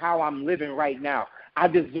greater than how I'm living right now. I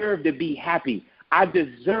deserve to be happy. I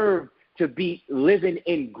deserve to be living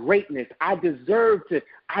in greatness. I deserve to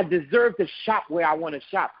shop where I want to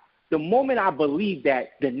shop. The moment I believe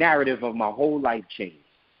that, the narrative of my whole life changed.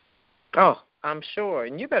 Oh, I'm sure.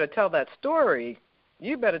 And you better tell that story.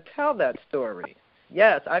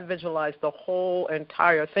 Yes, I visualized the whole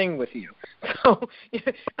entire thing with you. So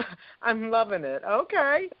I'm loving it.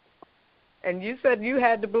 Okay. And you said you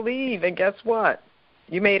had to believe, and guess what?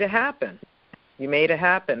 You made it happen.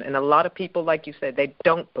 And a lot of people, like you said, they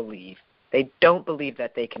don't believe. They don't believe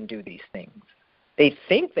that they can do these things. They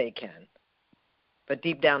think they can, but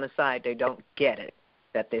deep down inside they don't get it,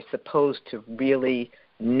 that they're supposed to really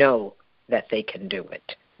know that they can do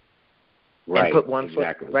it. Right, and put one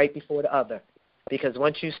foot right before the other. Because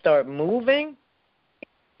once you start moving,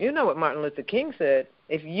 you know what Martin Luther King said,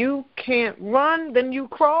 if you can't run, then you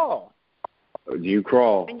crawl. You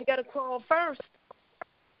crawl. And you got to crawl first.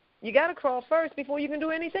 You got to crawl first before you can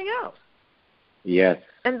do anything else. Yes.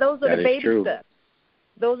 And those are the baby steps.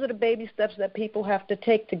 Those are the baby steps that people have to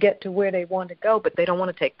take to get to where they want to go, but they don't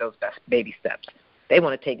want to take those baby steps. They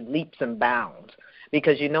want to take leaps and bounds.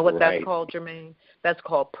 Because you know what that's called, Jermaine? That's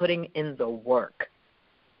called putting in the work.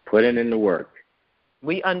 Putting in the work.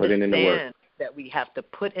 We understand that we have to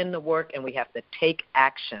put in the work and we have to take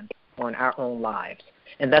action on our own lives.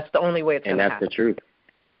 And that's the only way it's going to happen.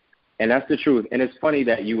 And that's the truth. And it's funny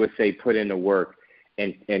that you would say put in the work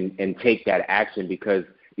and take that action because,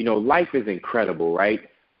 you know, life is incredible, right?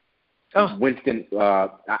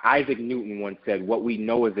 Isaac Newton once said, what we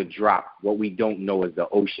know is a drop, what we don't know is the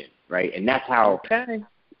ocean, right? And that's how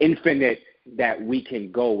infinite that we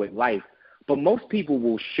can go with life. But most people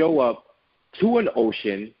will show up to an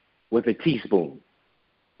ocean with a teaspoon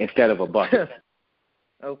instead of a bucket.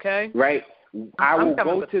 Okay. Right? I will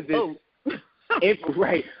go to this.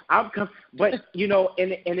 Right. But, you know,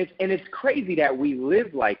 and it's crazy that we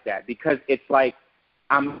live like that, because it's like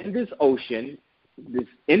I'm in this ocean, this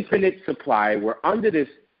infinite supply. We're in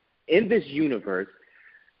this universe,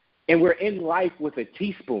 and we're in life with a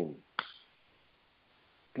teaspoon.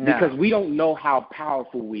 No. Because we don't know how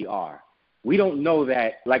powerful we are. We don't know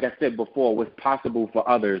that, like I said before, what's possible for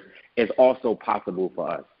others is also possible for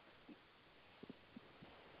us.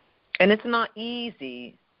 And it's not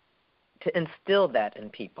easy to instill that in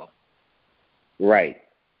people. Right.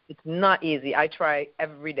 It's not easy. I try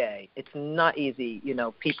every day. It's not easy. You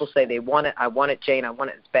know, people say they want it. I want it, Jane. I want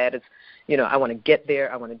it as bad as, you know, I want to get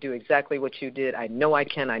there. I want to do exactly what you did. I know I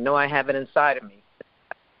can. I know I have it inside of me.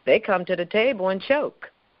 They come to the table and choke.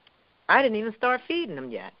 I didn't even start feeding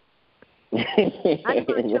them yet.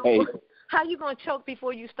 How you going to choke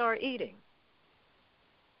before you start eating?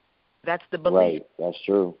 That's the belief. Right. That's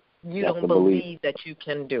true. You don't believe that you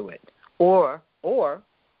can do it. Or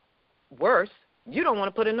worse, you don't want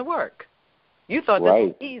to put in the work. You thought this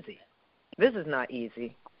was easy. This is not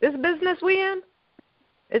easy. This business we in,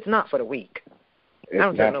 it's not for the weak.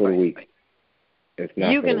 It's not for the weak. It's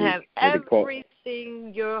not you can have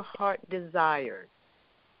everything your heart desires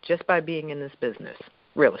just by being in this business,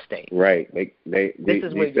 real estate. Right. They said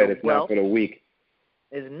it's not for the weak.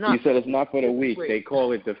 You said it's not for the weak. They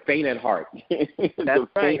call it the faint at heart. That's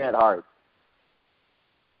faint at heart.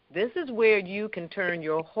 This is where you can turn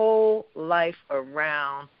your whole life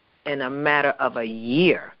around in a matter of a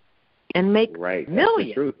year and make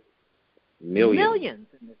millions. Millions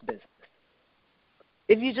in this business.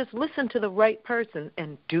 If you just listen to the right person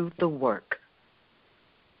and do the work.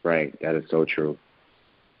 Right. That is so true.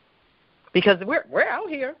 Because we're out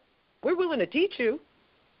here. We're willing to teach you.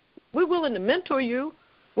 We're willing to mentor you.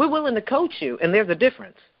 We're willing to coach you. And there's a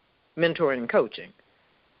difference, mentoring and coaching.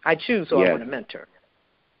 I choose who I want to mentor.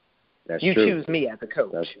 That's you true. choose me as a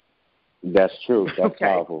coach. That's true. That's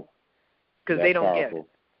powerful. Because they don't get it.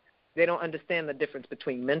 They don't understand the difference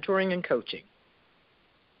between mentoring and coaching.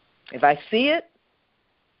 If I see it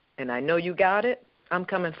and I know you got it, I'm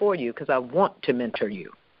coming for you because I want to mentor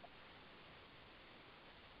you.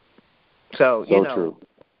 So you know, true.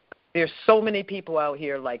 There's so many people out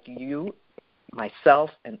here like you, myself,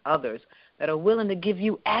 and others that are willing to give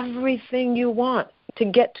you everything you want to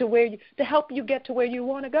get to to help you get to where you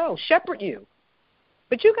want to go, shepherd you.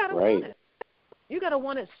 But you got to want it. You got to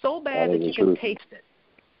want it so bad that you can taste it.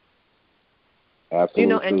 Absolutely. You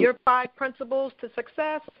know, and your 5 principles to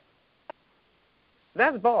success,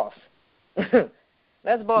 that's boss.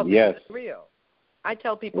 That's boss. Yes. It's real. I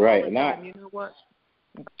tell people all the time, you know what?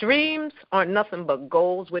 Dreams aren't nothing but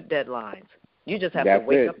goals with deadlines. You just have to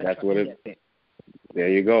wake up and try to get there. There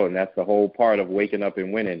you go, and that's the whole part of waking up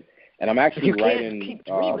and winning. And I'm actually writing,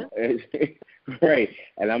 right?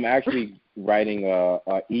 And I'm actually writing a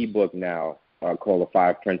ebook now called the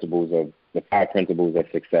 5 Principles of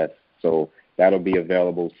Success. So that'll be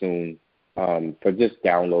available soon for just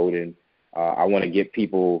downloading. I want to give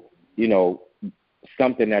people, you know,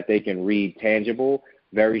 something that they can read, tangible,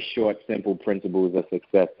 very short, simple principles of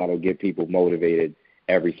success that'll get people motivated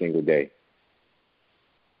every single day.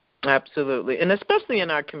 Absolutely, and especially in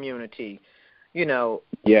our community. You know,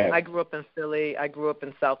 I grew up in Philly. I grew up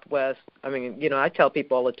in Southwest. I mean, you know, I tell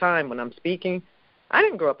people all the time when I'm speaking, I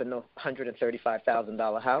didn't grow up in no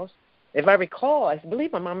 $135,000 house. If I recall, I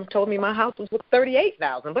believe my mom told me my house was worth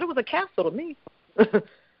 $38,000, but it was a castle to me.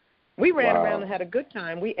 We ran around and had a good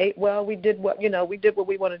time. We ate well. We did what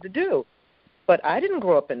we wanted to do. But I didn't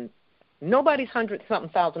grow up in nobody's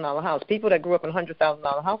 $100,000 house. People that grew up in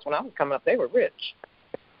 $100,000 house when I was coming up, they were rich.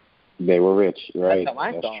 They were rich, right?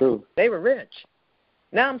 That's true. They were rich.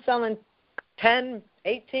 Now I'm selling $10,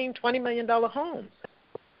 $18, $20 million homes.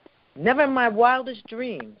 Never in my wildest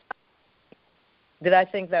dreams did I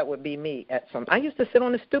think that would be me at some. I used to sit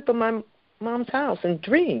on the stoop of my mom's house and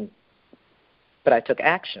dream, but I took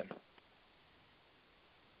action,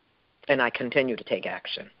 and I continue to take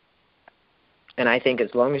action. And I think as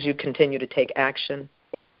long as you continue to take action,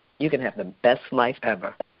 you can have the best life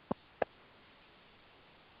ever.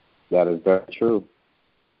 That is very true.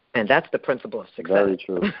 And that's the principle of success. Very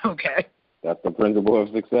true. Okay. That's the principle of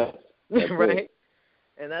success. Right?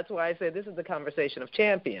 And that's why I say this is the conversation of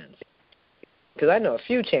champions. Because I know a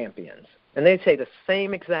few champions, and they say the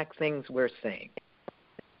same exact things we're saying.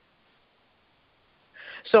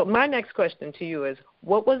 So my next question to you is,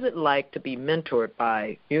 what was it like to be mentored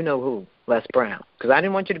by you-know-who, Les Brown? Because I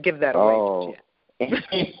didn't want you to give that away just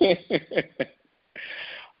yet.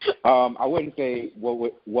 I wouldn't say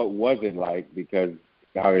what was it like, because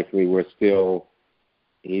obviously we're still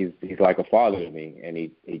he's like a father to me, and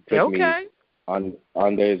he took me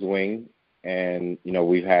under his wing, and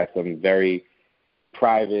we've had some very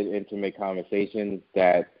private, intimate conversations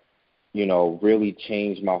that really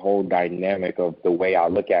changed my whole dynamic of the way I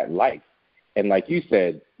look at life. And like you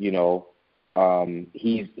said, he's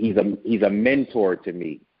a mentor to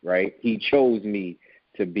me, right? He chose me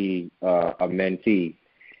to be a mentee.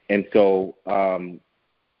 And so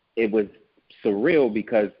it was surreal,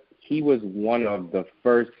 because he was one of the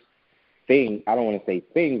first things, I don't want to say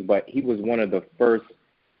things, but he was one of the first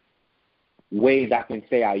ways I can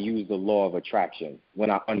say I used the law of attraction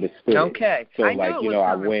when I understood it. So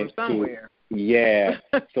I went to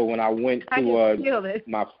so when I went to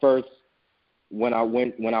my first when I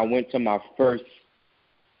went to my first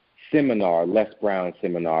seminar, Les Brown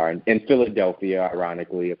seminar in Philadelphia,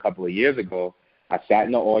 ironically, a couple of years ago, I sat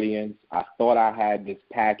in the audience. I thought I had this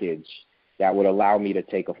package that would allow me to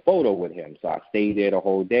take a photo with him. So I stayed there the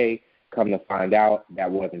whole day. Come to find out,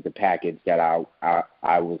 that wasn't the package that I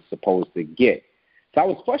was supposed to get. So I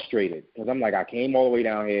was frustrated, because I'm like, I came all the way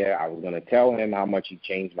down here. I was going to tell him how much he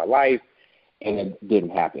changed my life, and it didn't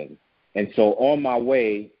happen. And so on my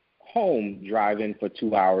way home, driving for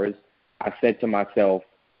 2 hours, I said to myself,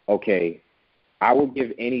 okay, I will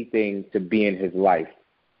give anything to be in his life,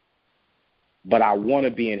 but I want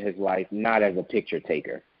to be in his life not as a picture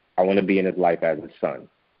taker. I want to be in his life as a son.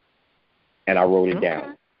 And I wrote it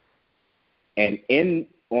down. And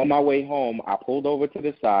on my way home, I pulled over to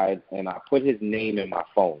the side, and I put his name in my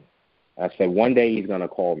phone. I said, one day he's going to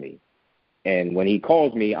call me. And when he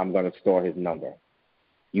calls me, I'm going to store his number.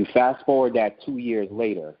 You fast forward that 2 years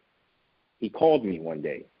later, he called me one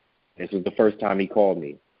day. This was the first time he called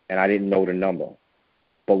me, and I didn't know the number.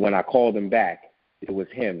 But when I called him back, it was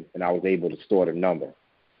him, and I was able to store the number.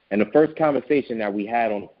 And the first conversation that we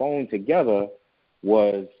had on the phone together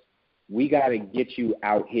was, we got to get you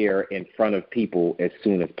out here in front of people as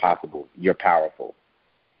soon as possible. You're powerful.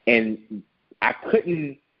 And I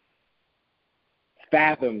couldn't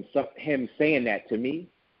fathom him saying that to me,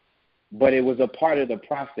 but it was a part of the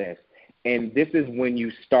process. And this is when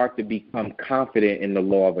you start to become confident in the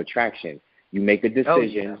law of attraction. You make a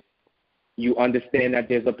decision. You understand that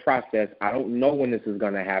there's a process. I don't know when this is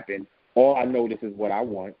going to happen. All I know, this is what I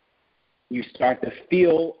want. You start to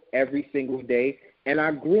feel every single day. And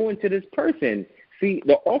I grew into this person. See,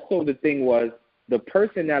 also the thing was, the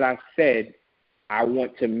person that I said I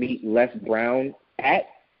want to meet Les Brown at,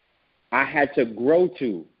 I had to grow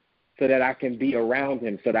to, so that I can be around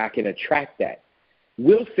him, so that I can attract that.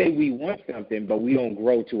 We'll say we want something, but we don't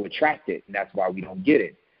grow to attract it, and that's why we don't get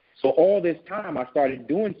it. So all this time, I started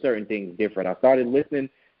doing certain things different. I started listening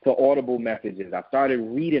to audible messages. I started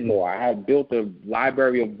reading more. I had built a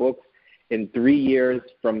library of books in 3 years,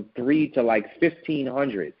 from 3 to like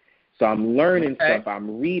 1,500. So I'm learning stuff.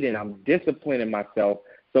 I'm reading. I'm disciplining myself.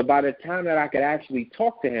 So by the time that I could actually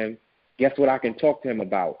talk to him, guess what I can talk to him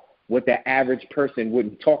about? What the average person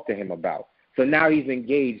wouldn't talk to him about. So now he's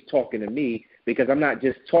engaged talking to me, because I'm not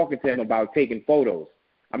just talking to him about taking photos.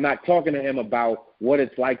 I'm not talking to him about what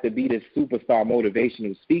it's like to be this superstar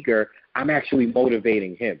motivational speaker. I'm actually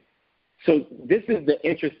motivating him. So this is the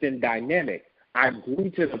interesting dynamic. I grew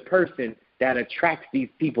to the person that attracts these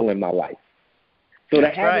people in my life. So to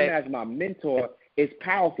have him as my mentor is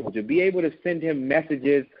powerful. To be able to send him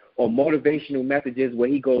messages or motivational messages where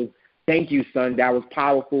he goes, thank you, son, that was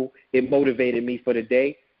powerful. It motivated me for the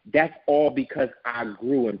day. That's all because I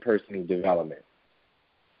grew in personal development.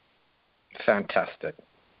 Fantastic.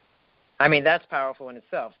 I mean, that's powerful in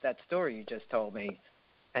itself, that story you just told me.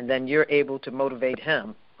 And then you're able to motivate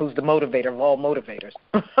him, who's the motivator of all motivators.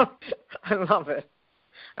 I love it.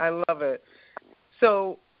 I love it.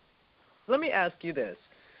 So let me ask you this.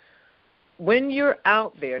 When you're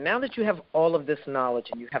out there, now that you have all of this knowledge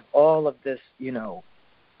and you have all of this,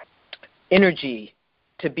 energy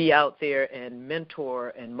to be out there and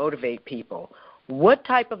mentor and motivate people, what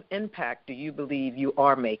type of impact do you believe you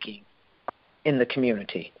are making in the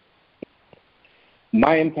community?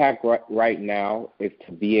 My impact right now is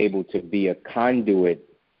to be able to be a conduit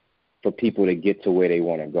for people to get to where they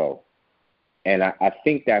want to go. And I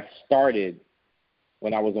think that started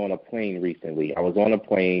when I was on a plane recently. I was on a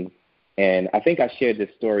plane, and I think I shared this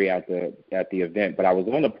story at the event, but I was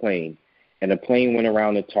on a plane, and the plane went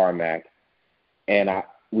around the tarmac, and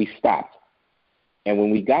we stopped. And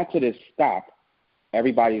when we got to this stop,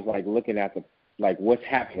 everybody's like looking at the like, what's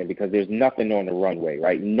happening? Because there's nothing on the runway,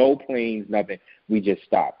 right? No planes, nothing. We just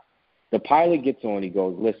stopped. The pilot gets on. He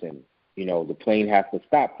goes, listen, you know, the plane has to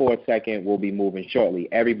stop for a second. We'll be moving shortly.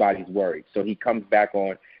 Everybody's worried. So he comes back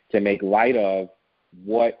on to make light of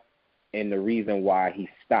what and the reason why he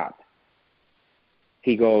stopped.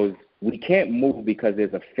 He goes, we can't move because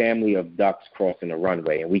there's a family of ducks crossing the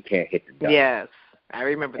runway, and we can't hit the ducks. Yes, I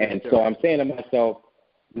remember that. And so I'm saying to myself,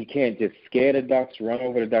 we can't just scare the ducks, run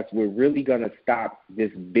over the ducks. We're really going to stop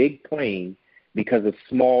this big plane because of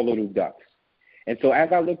small little ducks. And so as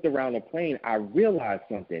I looked around the plane, I realized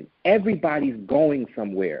something. Everybody's going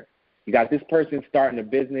somewhere. You got this person starting a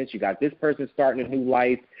business. You got this person starting a new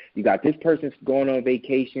life. You got this person going on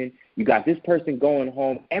vacation. You got this person going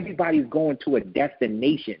home. Everybody's going to a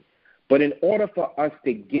destination. But in order for us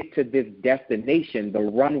to get to this destination, the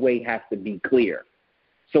runway has to be clear.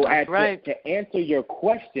 So to answer your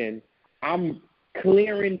question, I'm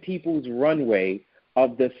clearing people's runway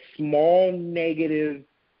of the small negative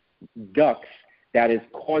ducks that is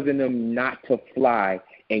causing them not to fly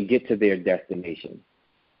and get to their destination.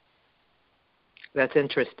 That's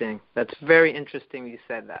interesting. That's very interesting you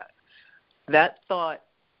said that. That thought,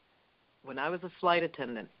 when I was a flight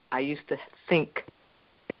attendant, I used to think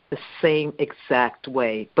the same exact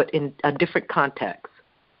way, but in a different context,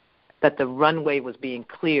 that the runway was being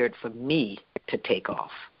cleared for me to take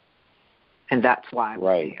off. And that's why I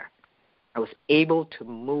was there. I was able to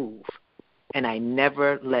move, and I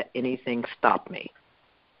never let anything stop me.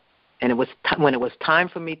 And it was when it was time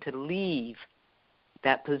for me to leave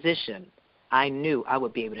that position, I knew I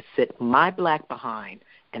would be able to sit my black behind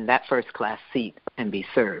in that first-class seat and be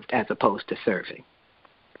served as opposed to serving.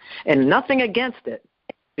 And nothing against it,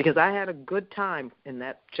 because I had a good time in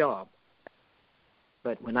that job.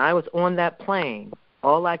 But when I was on that plane,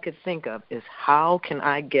 all I could think of is how can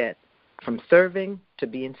I get from serving to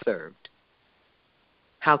being served?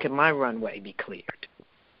 How can my runway be cleared?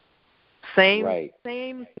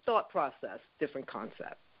 Same thought process, different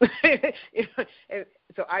concept.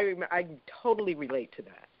 So I totally relate to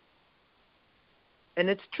that. And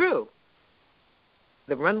it's true.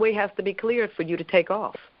 The runway has to be cleared for you to take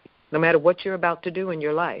off, no matter what you're about to do in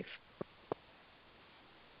your life.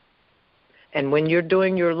 And when you're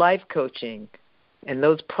doing your life coaching and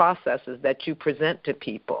those processes that you present to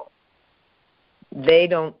people, they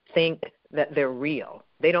don't think that they're real.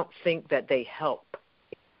 They don't think that they help.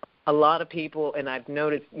 A lot of people, and I've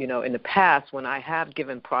noticed, you know, in the past when I have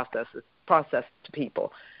given process to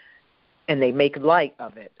people and they make light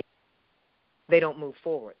of it, they don't move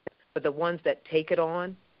forward. But the ones that take it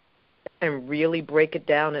on and really break it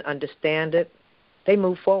down and understand it, they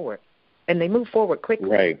move forward. And they move forward quickly.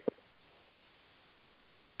 Right.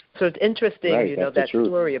 So it's interesting, you know, that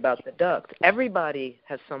story about the ducks. Everybody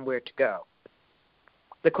has somewhere to go.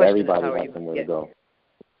 The question is, how are you going to get there?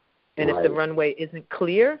 And if the runway isn't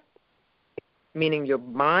clear, meaning your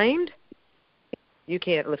mind, you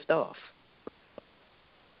can't lift off.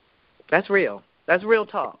 That's real. That's real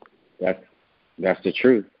talk. That's the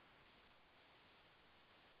truth.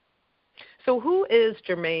 So who is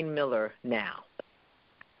Jermaine Miller now?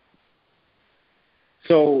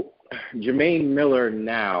 So Jermaine Miller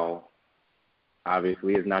now,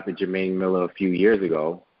 obviously, is not the Jermaine Miller a few years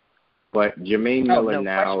ago, but Jermaine Miller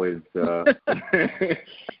now is the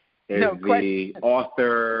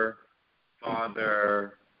author,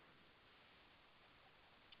 father,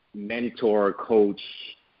 mentor, coach,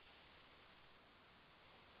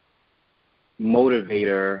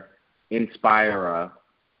 motivator, inspirer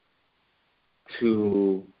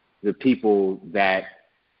to the people that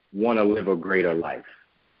want to live a greater life.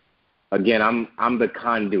 Again, I'm the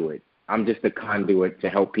conduit. I'm just the conduit to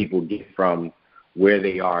help people get from where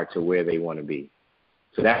they are to where they want to be.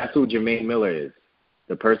 So that's who Jermaine Miller is,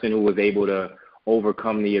 the person who was able to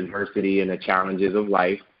overcome the adversity and the challenges of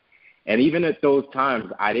life. And even at those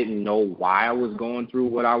times, I didn't know why I was going through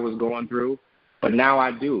what I was going through, but now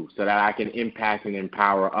I do, so that I can impact and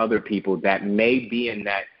empower other people that may be in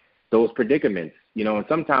those predicaments. You know, and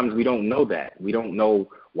sometimes we don't know that. We don't know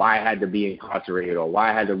why I had to be incarcerated, or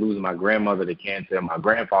why I had to lose my grandmother to cancer, my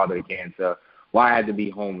grandfather to cancer, why I had to be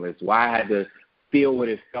homeless, why I had to feel what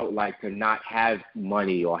it felt like to not have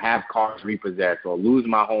money or have cars repossessed or lose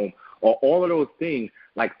my home or all of those things.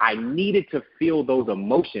 Like, I needed to feel those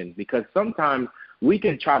emotions, because sometimes we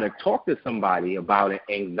can try to talk to somebody about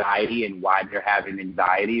anxiety and why they're having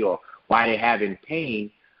anxiety or why they're having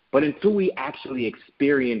pain, but until we actually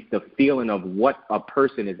experience the feeling of what a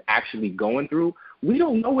person is actually going through, we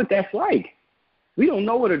don't know what that's like. We don't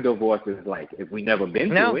know what a divorce is like. If we've never been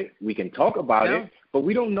through it, we can talk about it, but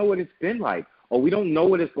we don't know what it's been like. Or we don't know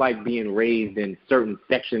what it's like being raised in certain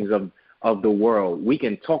sections of the world. We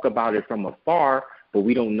can talk about it from afar, but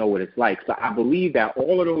we don't know what it's like. So I believe that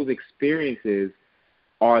all of those experiences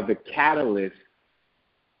are the catalyst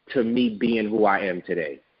to me being who I am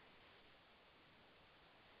today.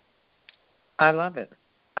 I love it.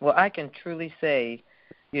 Well, I can truly say,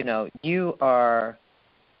 you are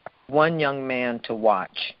one young man to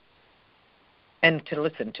watch and to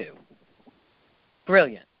listen to.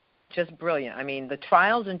 Brilliant. Just brilliant. I mean, the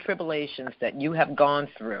trials and tribulations that you have gone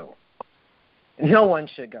through, no one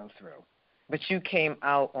should go through. But you came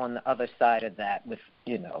out on the other side of that with,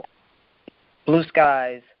 blue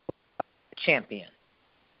skies, champion.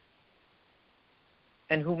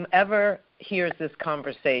 And whomever hears this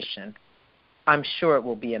conversation, I'm sure it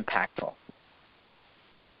will be impactful.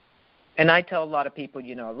 And I tell a lot of people,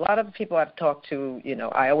 a lot of people I've talked to,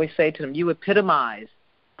 I always say to them, you epitomize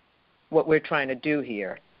what we're trying to do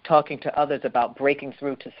here, talking to others about breaking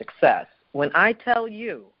through to success. When I tell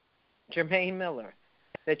you, Jermaine Miller,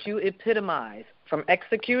 that you epitomize from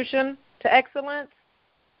execution to excellence,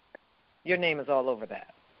 your name is all over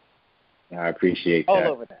that. I appreciate that.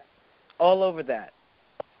 All over that. All over that.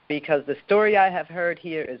 Because the story I have heard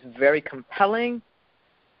here is very compelling,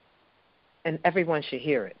 and everyone should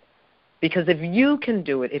hear it. Because if you can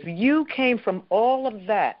do it, if you came from all of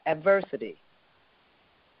that adversity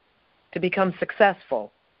to become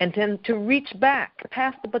successful, and then to reach back,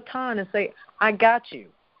 pass the baton and say, I got you.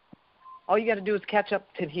 All you got to do is catch up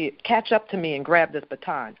to me and grab this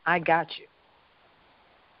baton. I got you.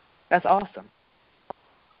 That's awesome.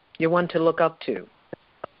 You're one to look up to.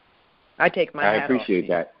 I take my hat off. I appreciate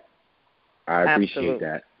that. I appreciate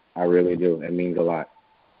that. I really do. It means a lot.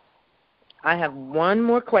 I have one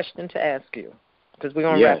more question to ask you because we're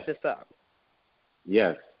going to wrap this up.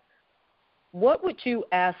 Yes. What would you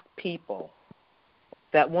ask people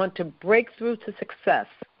that want to break through to success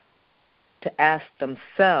to ask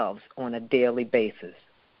themselves on a daily basis?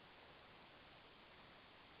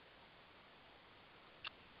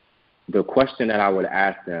 The question that I would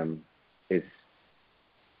ask them is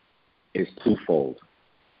twofold.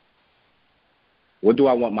 What do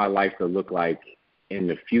I want my life to look like in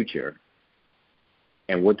the future?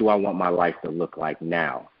 And what do I want my life to look like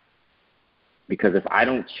now? Because if I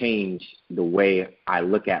don't change the way I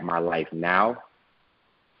look at my life now,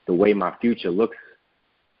 the way my future looks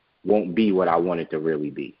won't be what I want it to really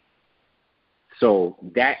be. So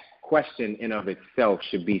that question in of itself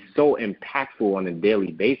should be so impactful on a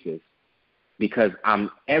daily basis, because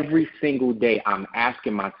every single day I'm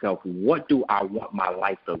asking myself, what do I want my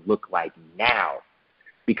life to look like now?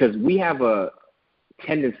 Because we have a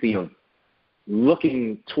tendency of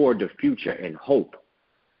looking toward the future in hope,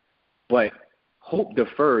 but hope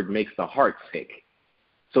deferred makes the heart sick.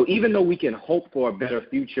 So even though we can hope for a better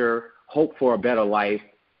future, hope for a better life,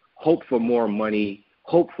 hope for more money,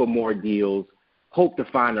 hope for more deals, hope to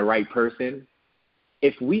find the right person,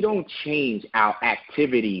 if we don't change our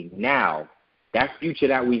activity now, that future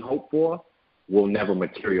that we hope for will never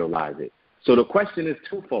materialize it. So the question is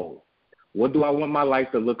twofold. What do I want my life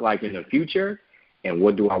to look like in the future? And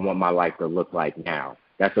what do I want my life to look like now?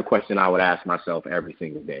 That's a question I would ask myself every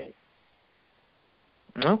single day.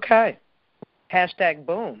 Okay. Hashtag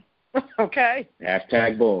boom. Okay.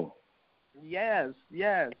 Hashtag boom. Yes,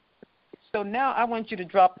 yes. So now I want you to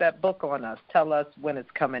drop that book on us. Tell us when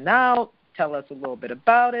it's coming out. Tell us a little bit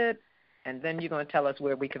about it. And then you're going to tell us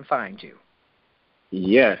where we can find you.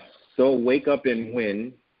 Yes. So Wake Up and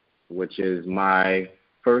Win, which is my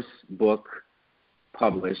first book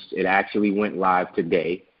published. It actually went live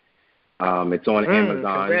today. It's on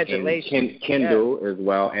Amazon and Kindle as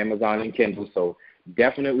well, Amazon and Kindle. So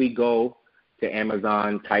definitely go to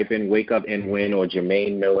Amazon, type in Wake Up and Win or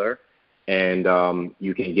Jermaine Miller, and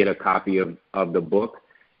you can get a copy of the book.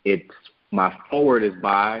 My forward is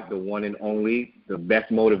by the one and only, the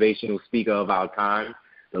best motivational speaker of our time,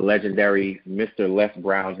 the legendary Mr. Les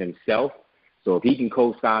Brown himself. So if he can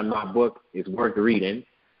co-sign my book, it's worth reading.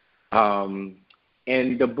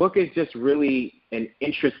 And the book is just really an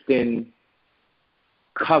interesting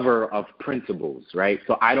cover of principles, right?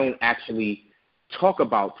 So I don't actually talk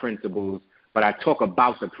about principles, but I talk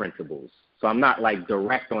about the principles. So I'm not like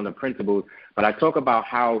direct on the principles, but I talk about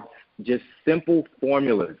how just simple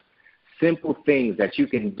formulas, simple things that you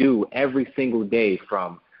can do every single day,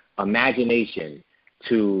 from imagination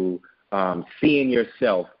to seeing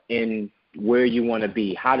yourself in where you want to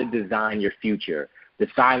be, how to design your future,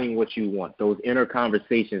 deciding what you want, those inner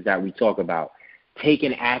conversations that we talk about,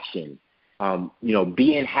 taking action,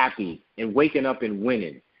 being happy and waking up and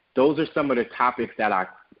winning. Those are some of the topics that I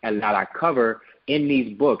cover in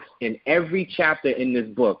these books. And every chapter in this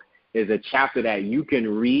book is a chapter that you can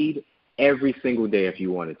read every single day if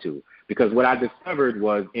you wanted to. Because what I discovered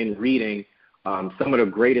was in reading some of the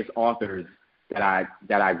greatest authors that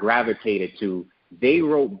I gravitated to, they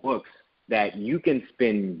wrote books that you can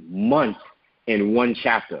spend months in one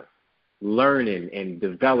chapter learning and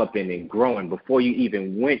developing and growing before you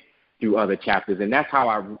even went through other chapters. And that's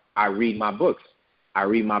how I read my books. I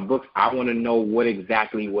want to know what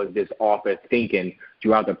exactly was this author thinking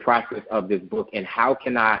throughout the process of this book, and how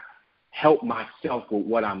can I help myself with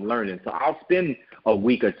what I'm learning. So I'll spend a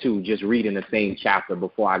week or two just reading the same chapter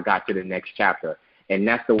before I got to the next chapter. And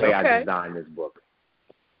that's the way I designed this book.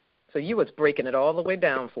 So you was breaking it all the way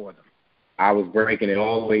down for them. I was breaking it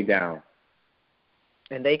all the way down.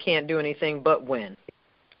 And they can't do anything but win.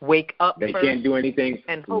 Wake up They first. Can't do anything.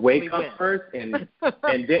 And wake up win. first, and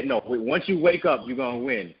then once you wake up, you're gonna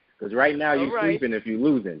win. Because right now you're sleeping if you're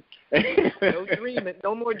losing. No dreaming,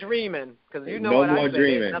 no more dreaming. Because you know no what more I say.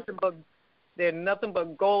 Dreaming. There's nothing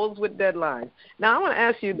but goals with deadlines. Now I want to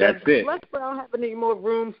ask you, does Les Brown have any more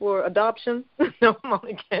room for adoption? No, I'm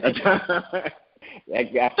only kidding.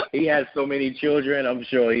 That guy, he has so many children. I'm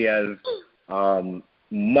sure he has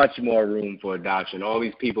much more room for adoption. All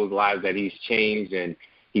these people's lives that he's changed and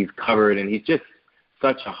he's covered, and he's just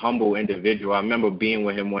such a humble individual. I remember being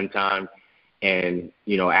with him one time, and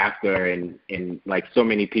after and like so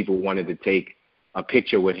many people wanted to take a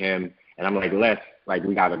picture with him, and I'm like, Les, like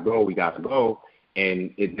we gotta go,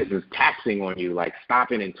 and this is taxing on you, like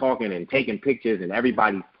stopping and talking and taking pictures, and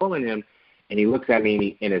everybody's pulling him, and he looks at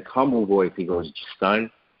me in his humble voice, he goes,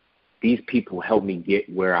 son, these people help me get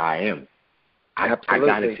where I am. I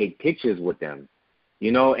gotta take pictures with them,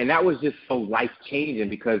 and that was just so life-changing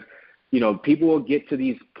because, people will get to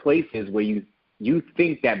these places where you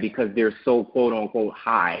think that because they're so quote-unquote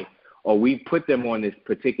high, or we put them on this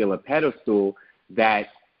particular pedestal, that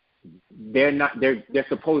they're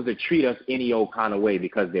supposed to treat us any old kind of way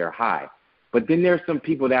because they're high. But then there's some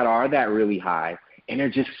people that are that really high, and they're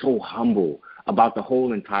just so humble about the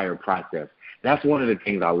whole entire process. That's one of the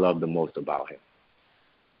things I love the most about him.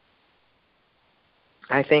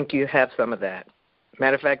 I think you have some of that.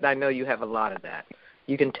 Matter of fact, I know you have a lot of that.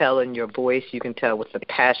 You can tell in your voice, you can tell with the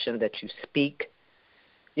passion that you speak,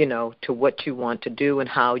 to what you want to do and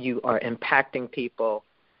how you are impacting people.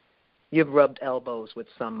 You've rubbed elbows with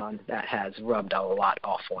someone that has rubbed a lot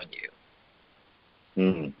off on you.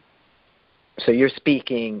 Mm-hmm. So you're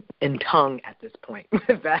speaking in tongue at this point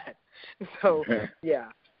with that. So, yeah,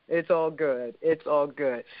 it's all good. It's all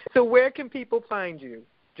good. So where can people find you,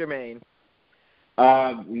 Jermaine?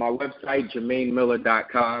 My website,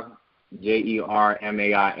 JermaineMiller.com,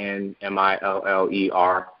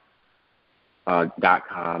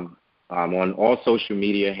 JermaineMiller.com. I'm on all social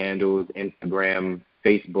media handles, Instagram,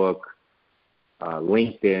 Facebook,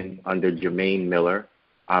 LinkedIn under Jermaine Miller.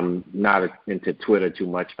 I'm not into Twitter too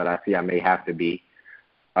much, but I see I may have to be.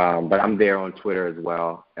 But I'm there on Twitter as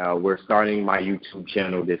well. We're starting my YouTube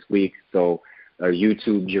channel this week, so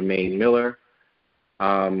YouTube Jermaine Miller.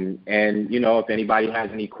 And, if anybody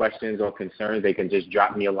has any questions or concerns, they can just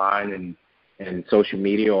drop me a line in social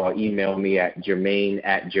media or email me at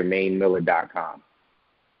jermaine@jermainemiller.com.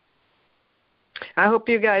 I hope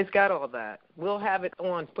you guys got all that. We'll have it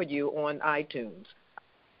on for you on iTunes.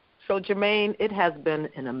 So, Jermaine, it has been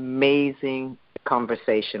an amazing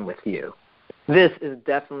conversation with you. This is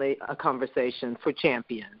definitely a conversation for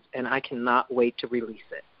champions, and I cannot wait to release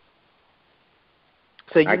it.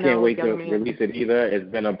 So I can't wait to release it either. It's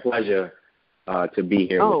been a pleasure to be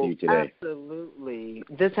here with you today. Absolutely.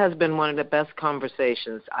 This has been one of the best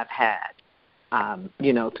conversations I've had,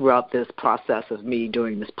 throughout this process of me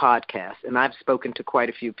doing this podcast. And I've spoken to quite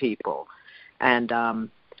a few people. And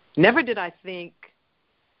never did I think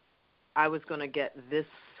I was going to get this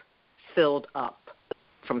filled up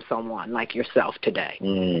from someone like yourself today.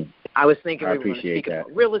 I was thinking we were going to speak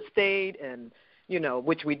about real estate and,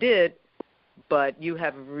 which we did. But you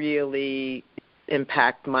have really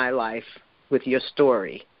impacted my life with your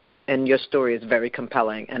story, and your story is very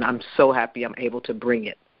compelling, and I'm so happy I'm able to bring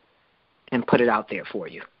it and put it out there for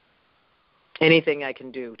you. Anything I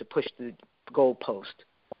can do to push the goalpost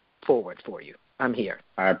forward for you, I'm here.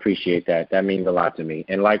 I appreciate that. That means a lot to me,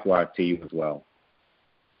 and likewise to you as well.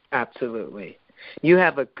 Absolutely. You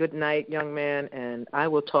have a good night, young man, and I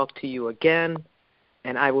will talk to you again,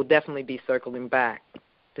 and I will definitely be circling back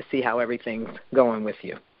to see how everything's going with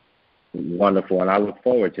you. Wonderful, and I look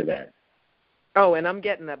forward to that. Oh, and I'm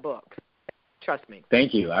getting that book. Trust me.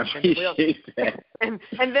 Thank you. I appreciate that. And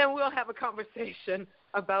then we'll have a conversation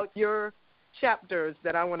about your chapters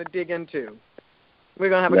that I want to dig into. We're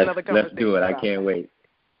going to have another conversation. Let's do it. I can't wait.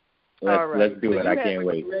 All right. Let's do it. I can't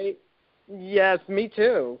wait. Yes, me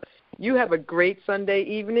too. You have a great Sunday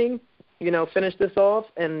evening, finish this off.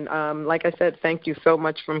 And like I said, thank you so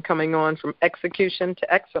much for coming on From Execution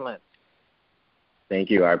to Excellence. Thank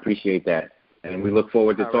you. I appreciate that. And we look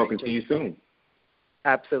forward to talking to you soon.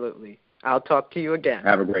 Absolutely. I'll talk to you again.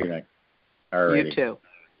 Have a great night. All right. You too.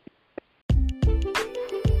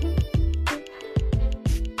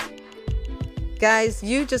 Guys,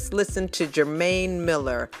 you just listened to Jermaine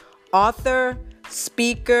Miller, author,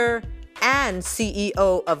 speaker, and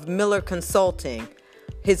CEO of Miller Consulting.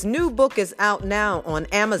 His new book is out now on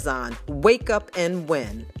Amazon, Wake Up and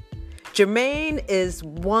Win. Jermaine is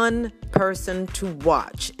one person to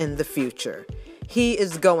watch in the future. He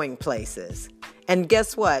is going places. And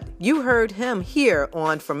guess what? You heard him here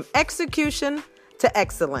on From Execution to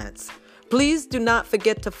Excellence. Please do not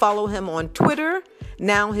forget to follow him on Twitter,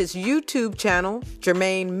 now his YouTube channel,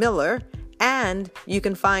 Jermaine Miller, and you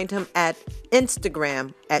can find him at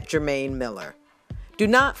Instagram at Jermaine Miller. Do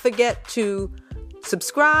not forget to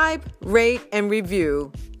subscribe, rate, and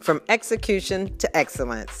review From Execution to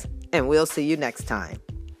Excellence. And we'll see you next time.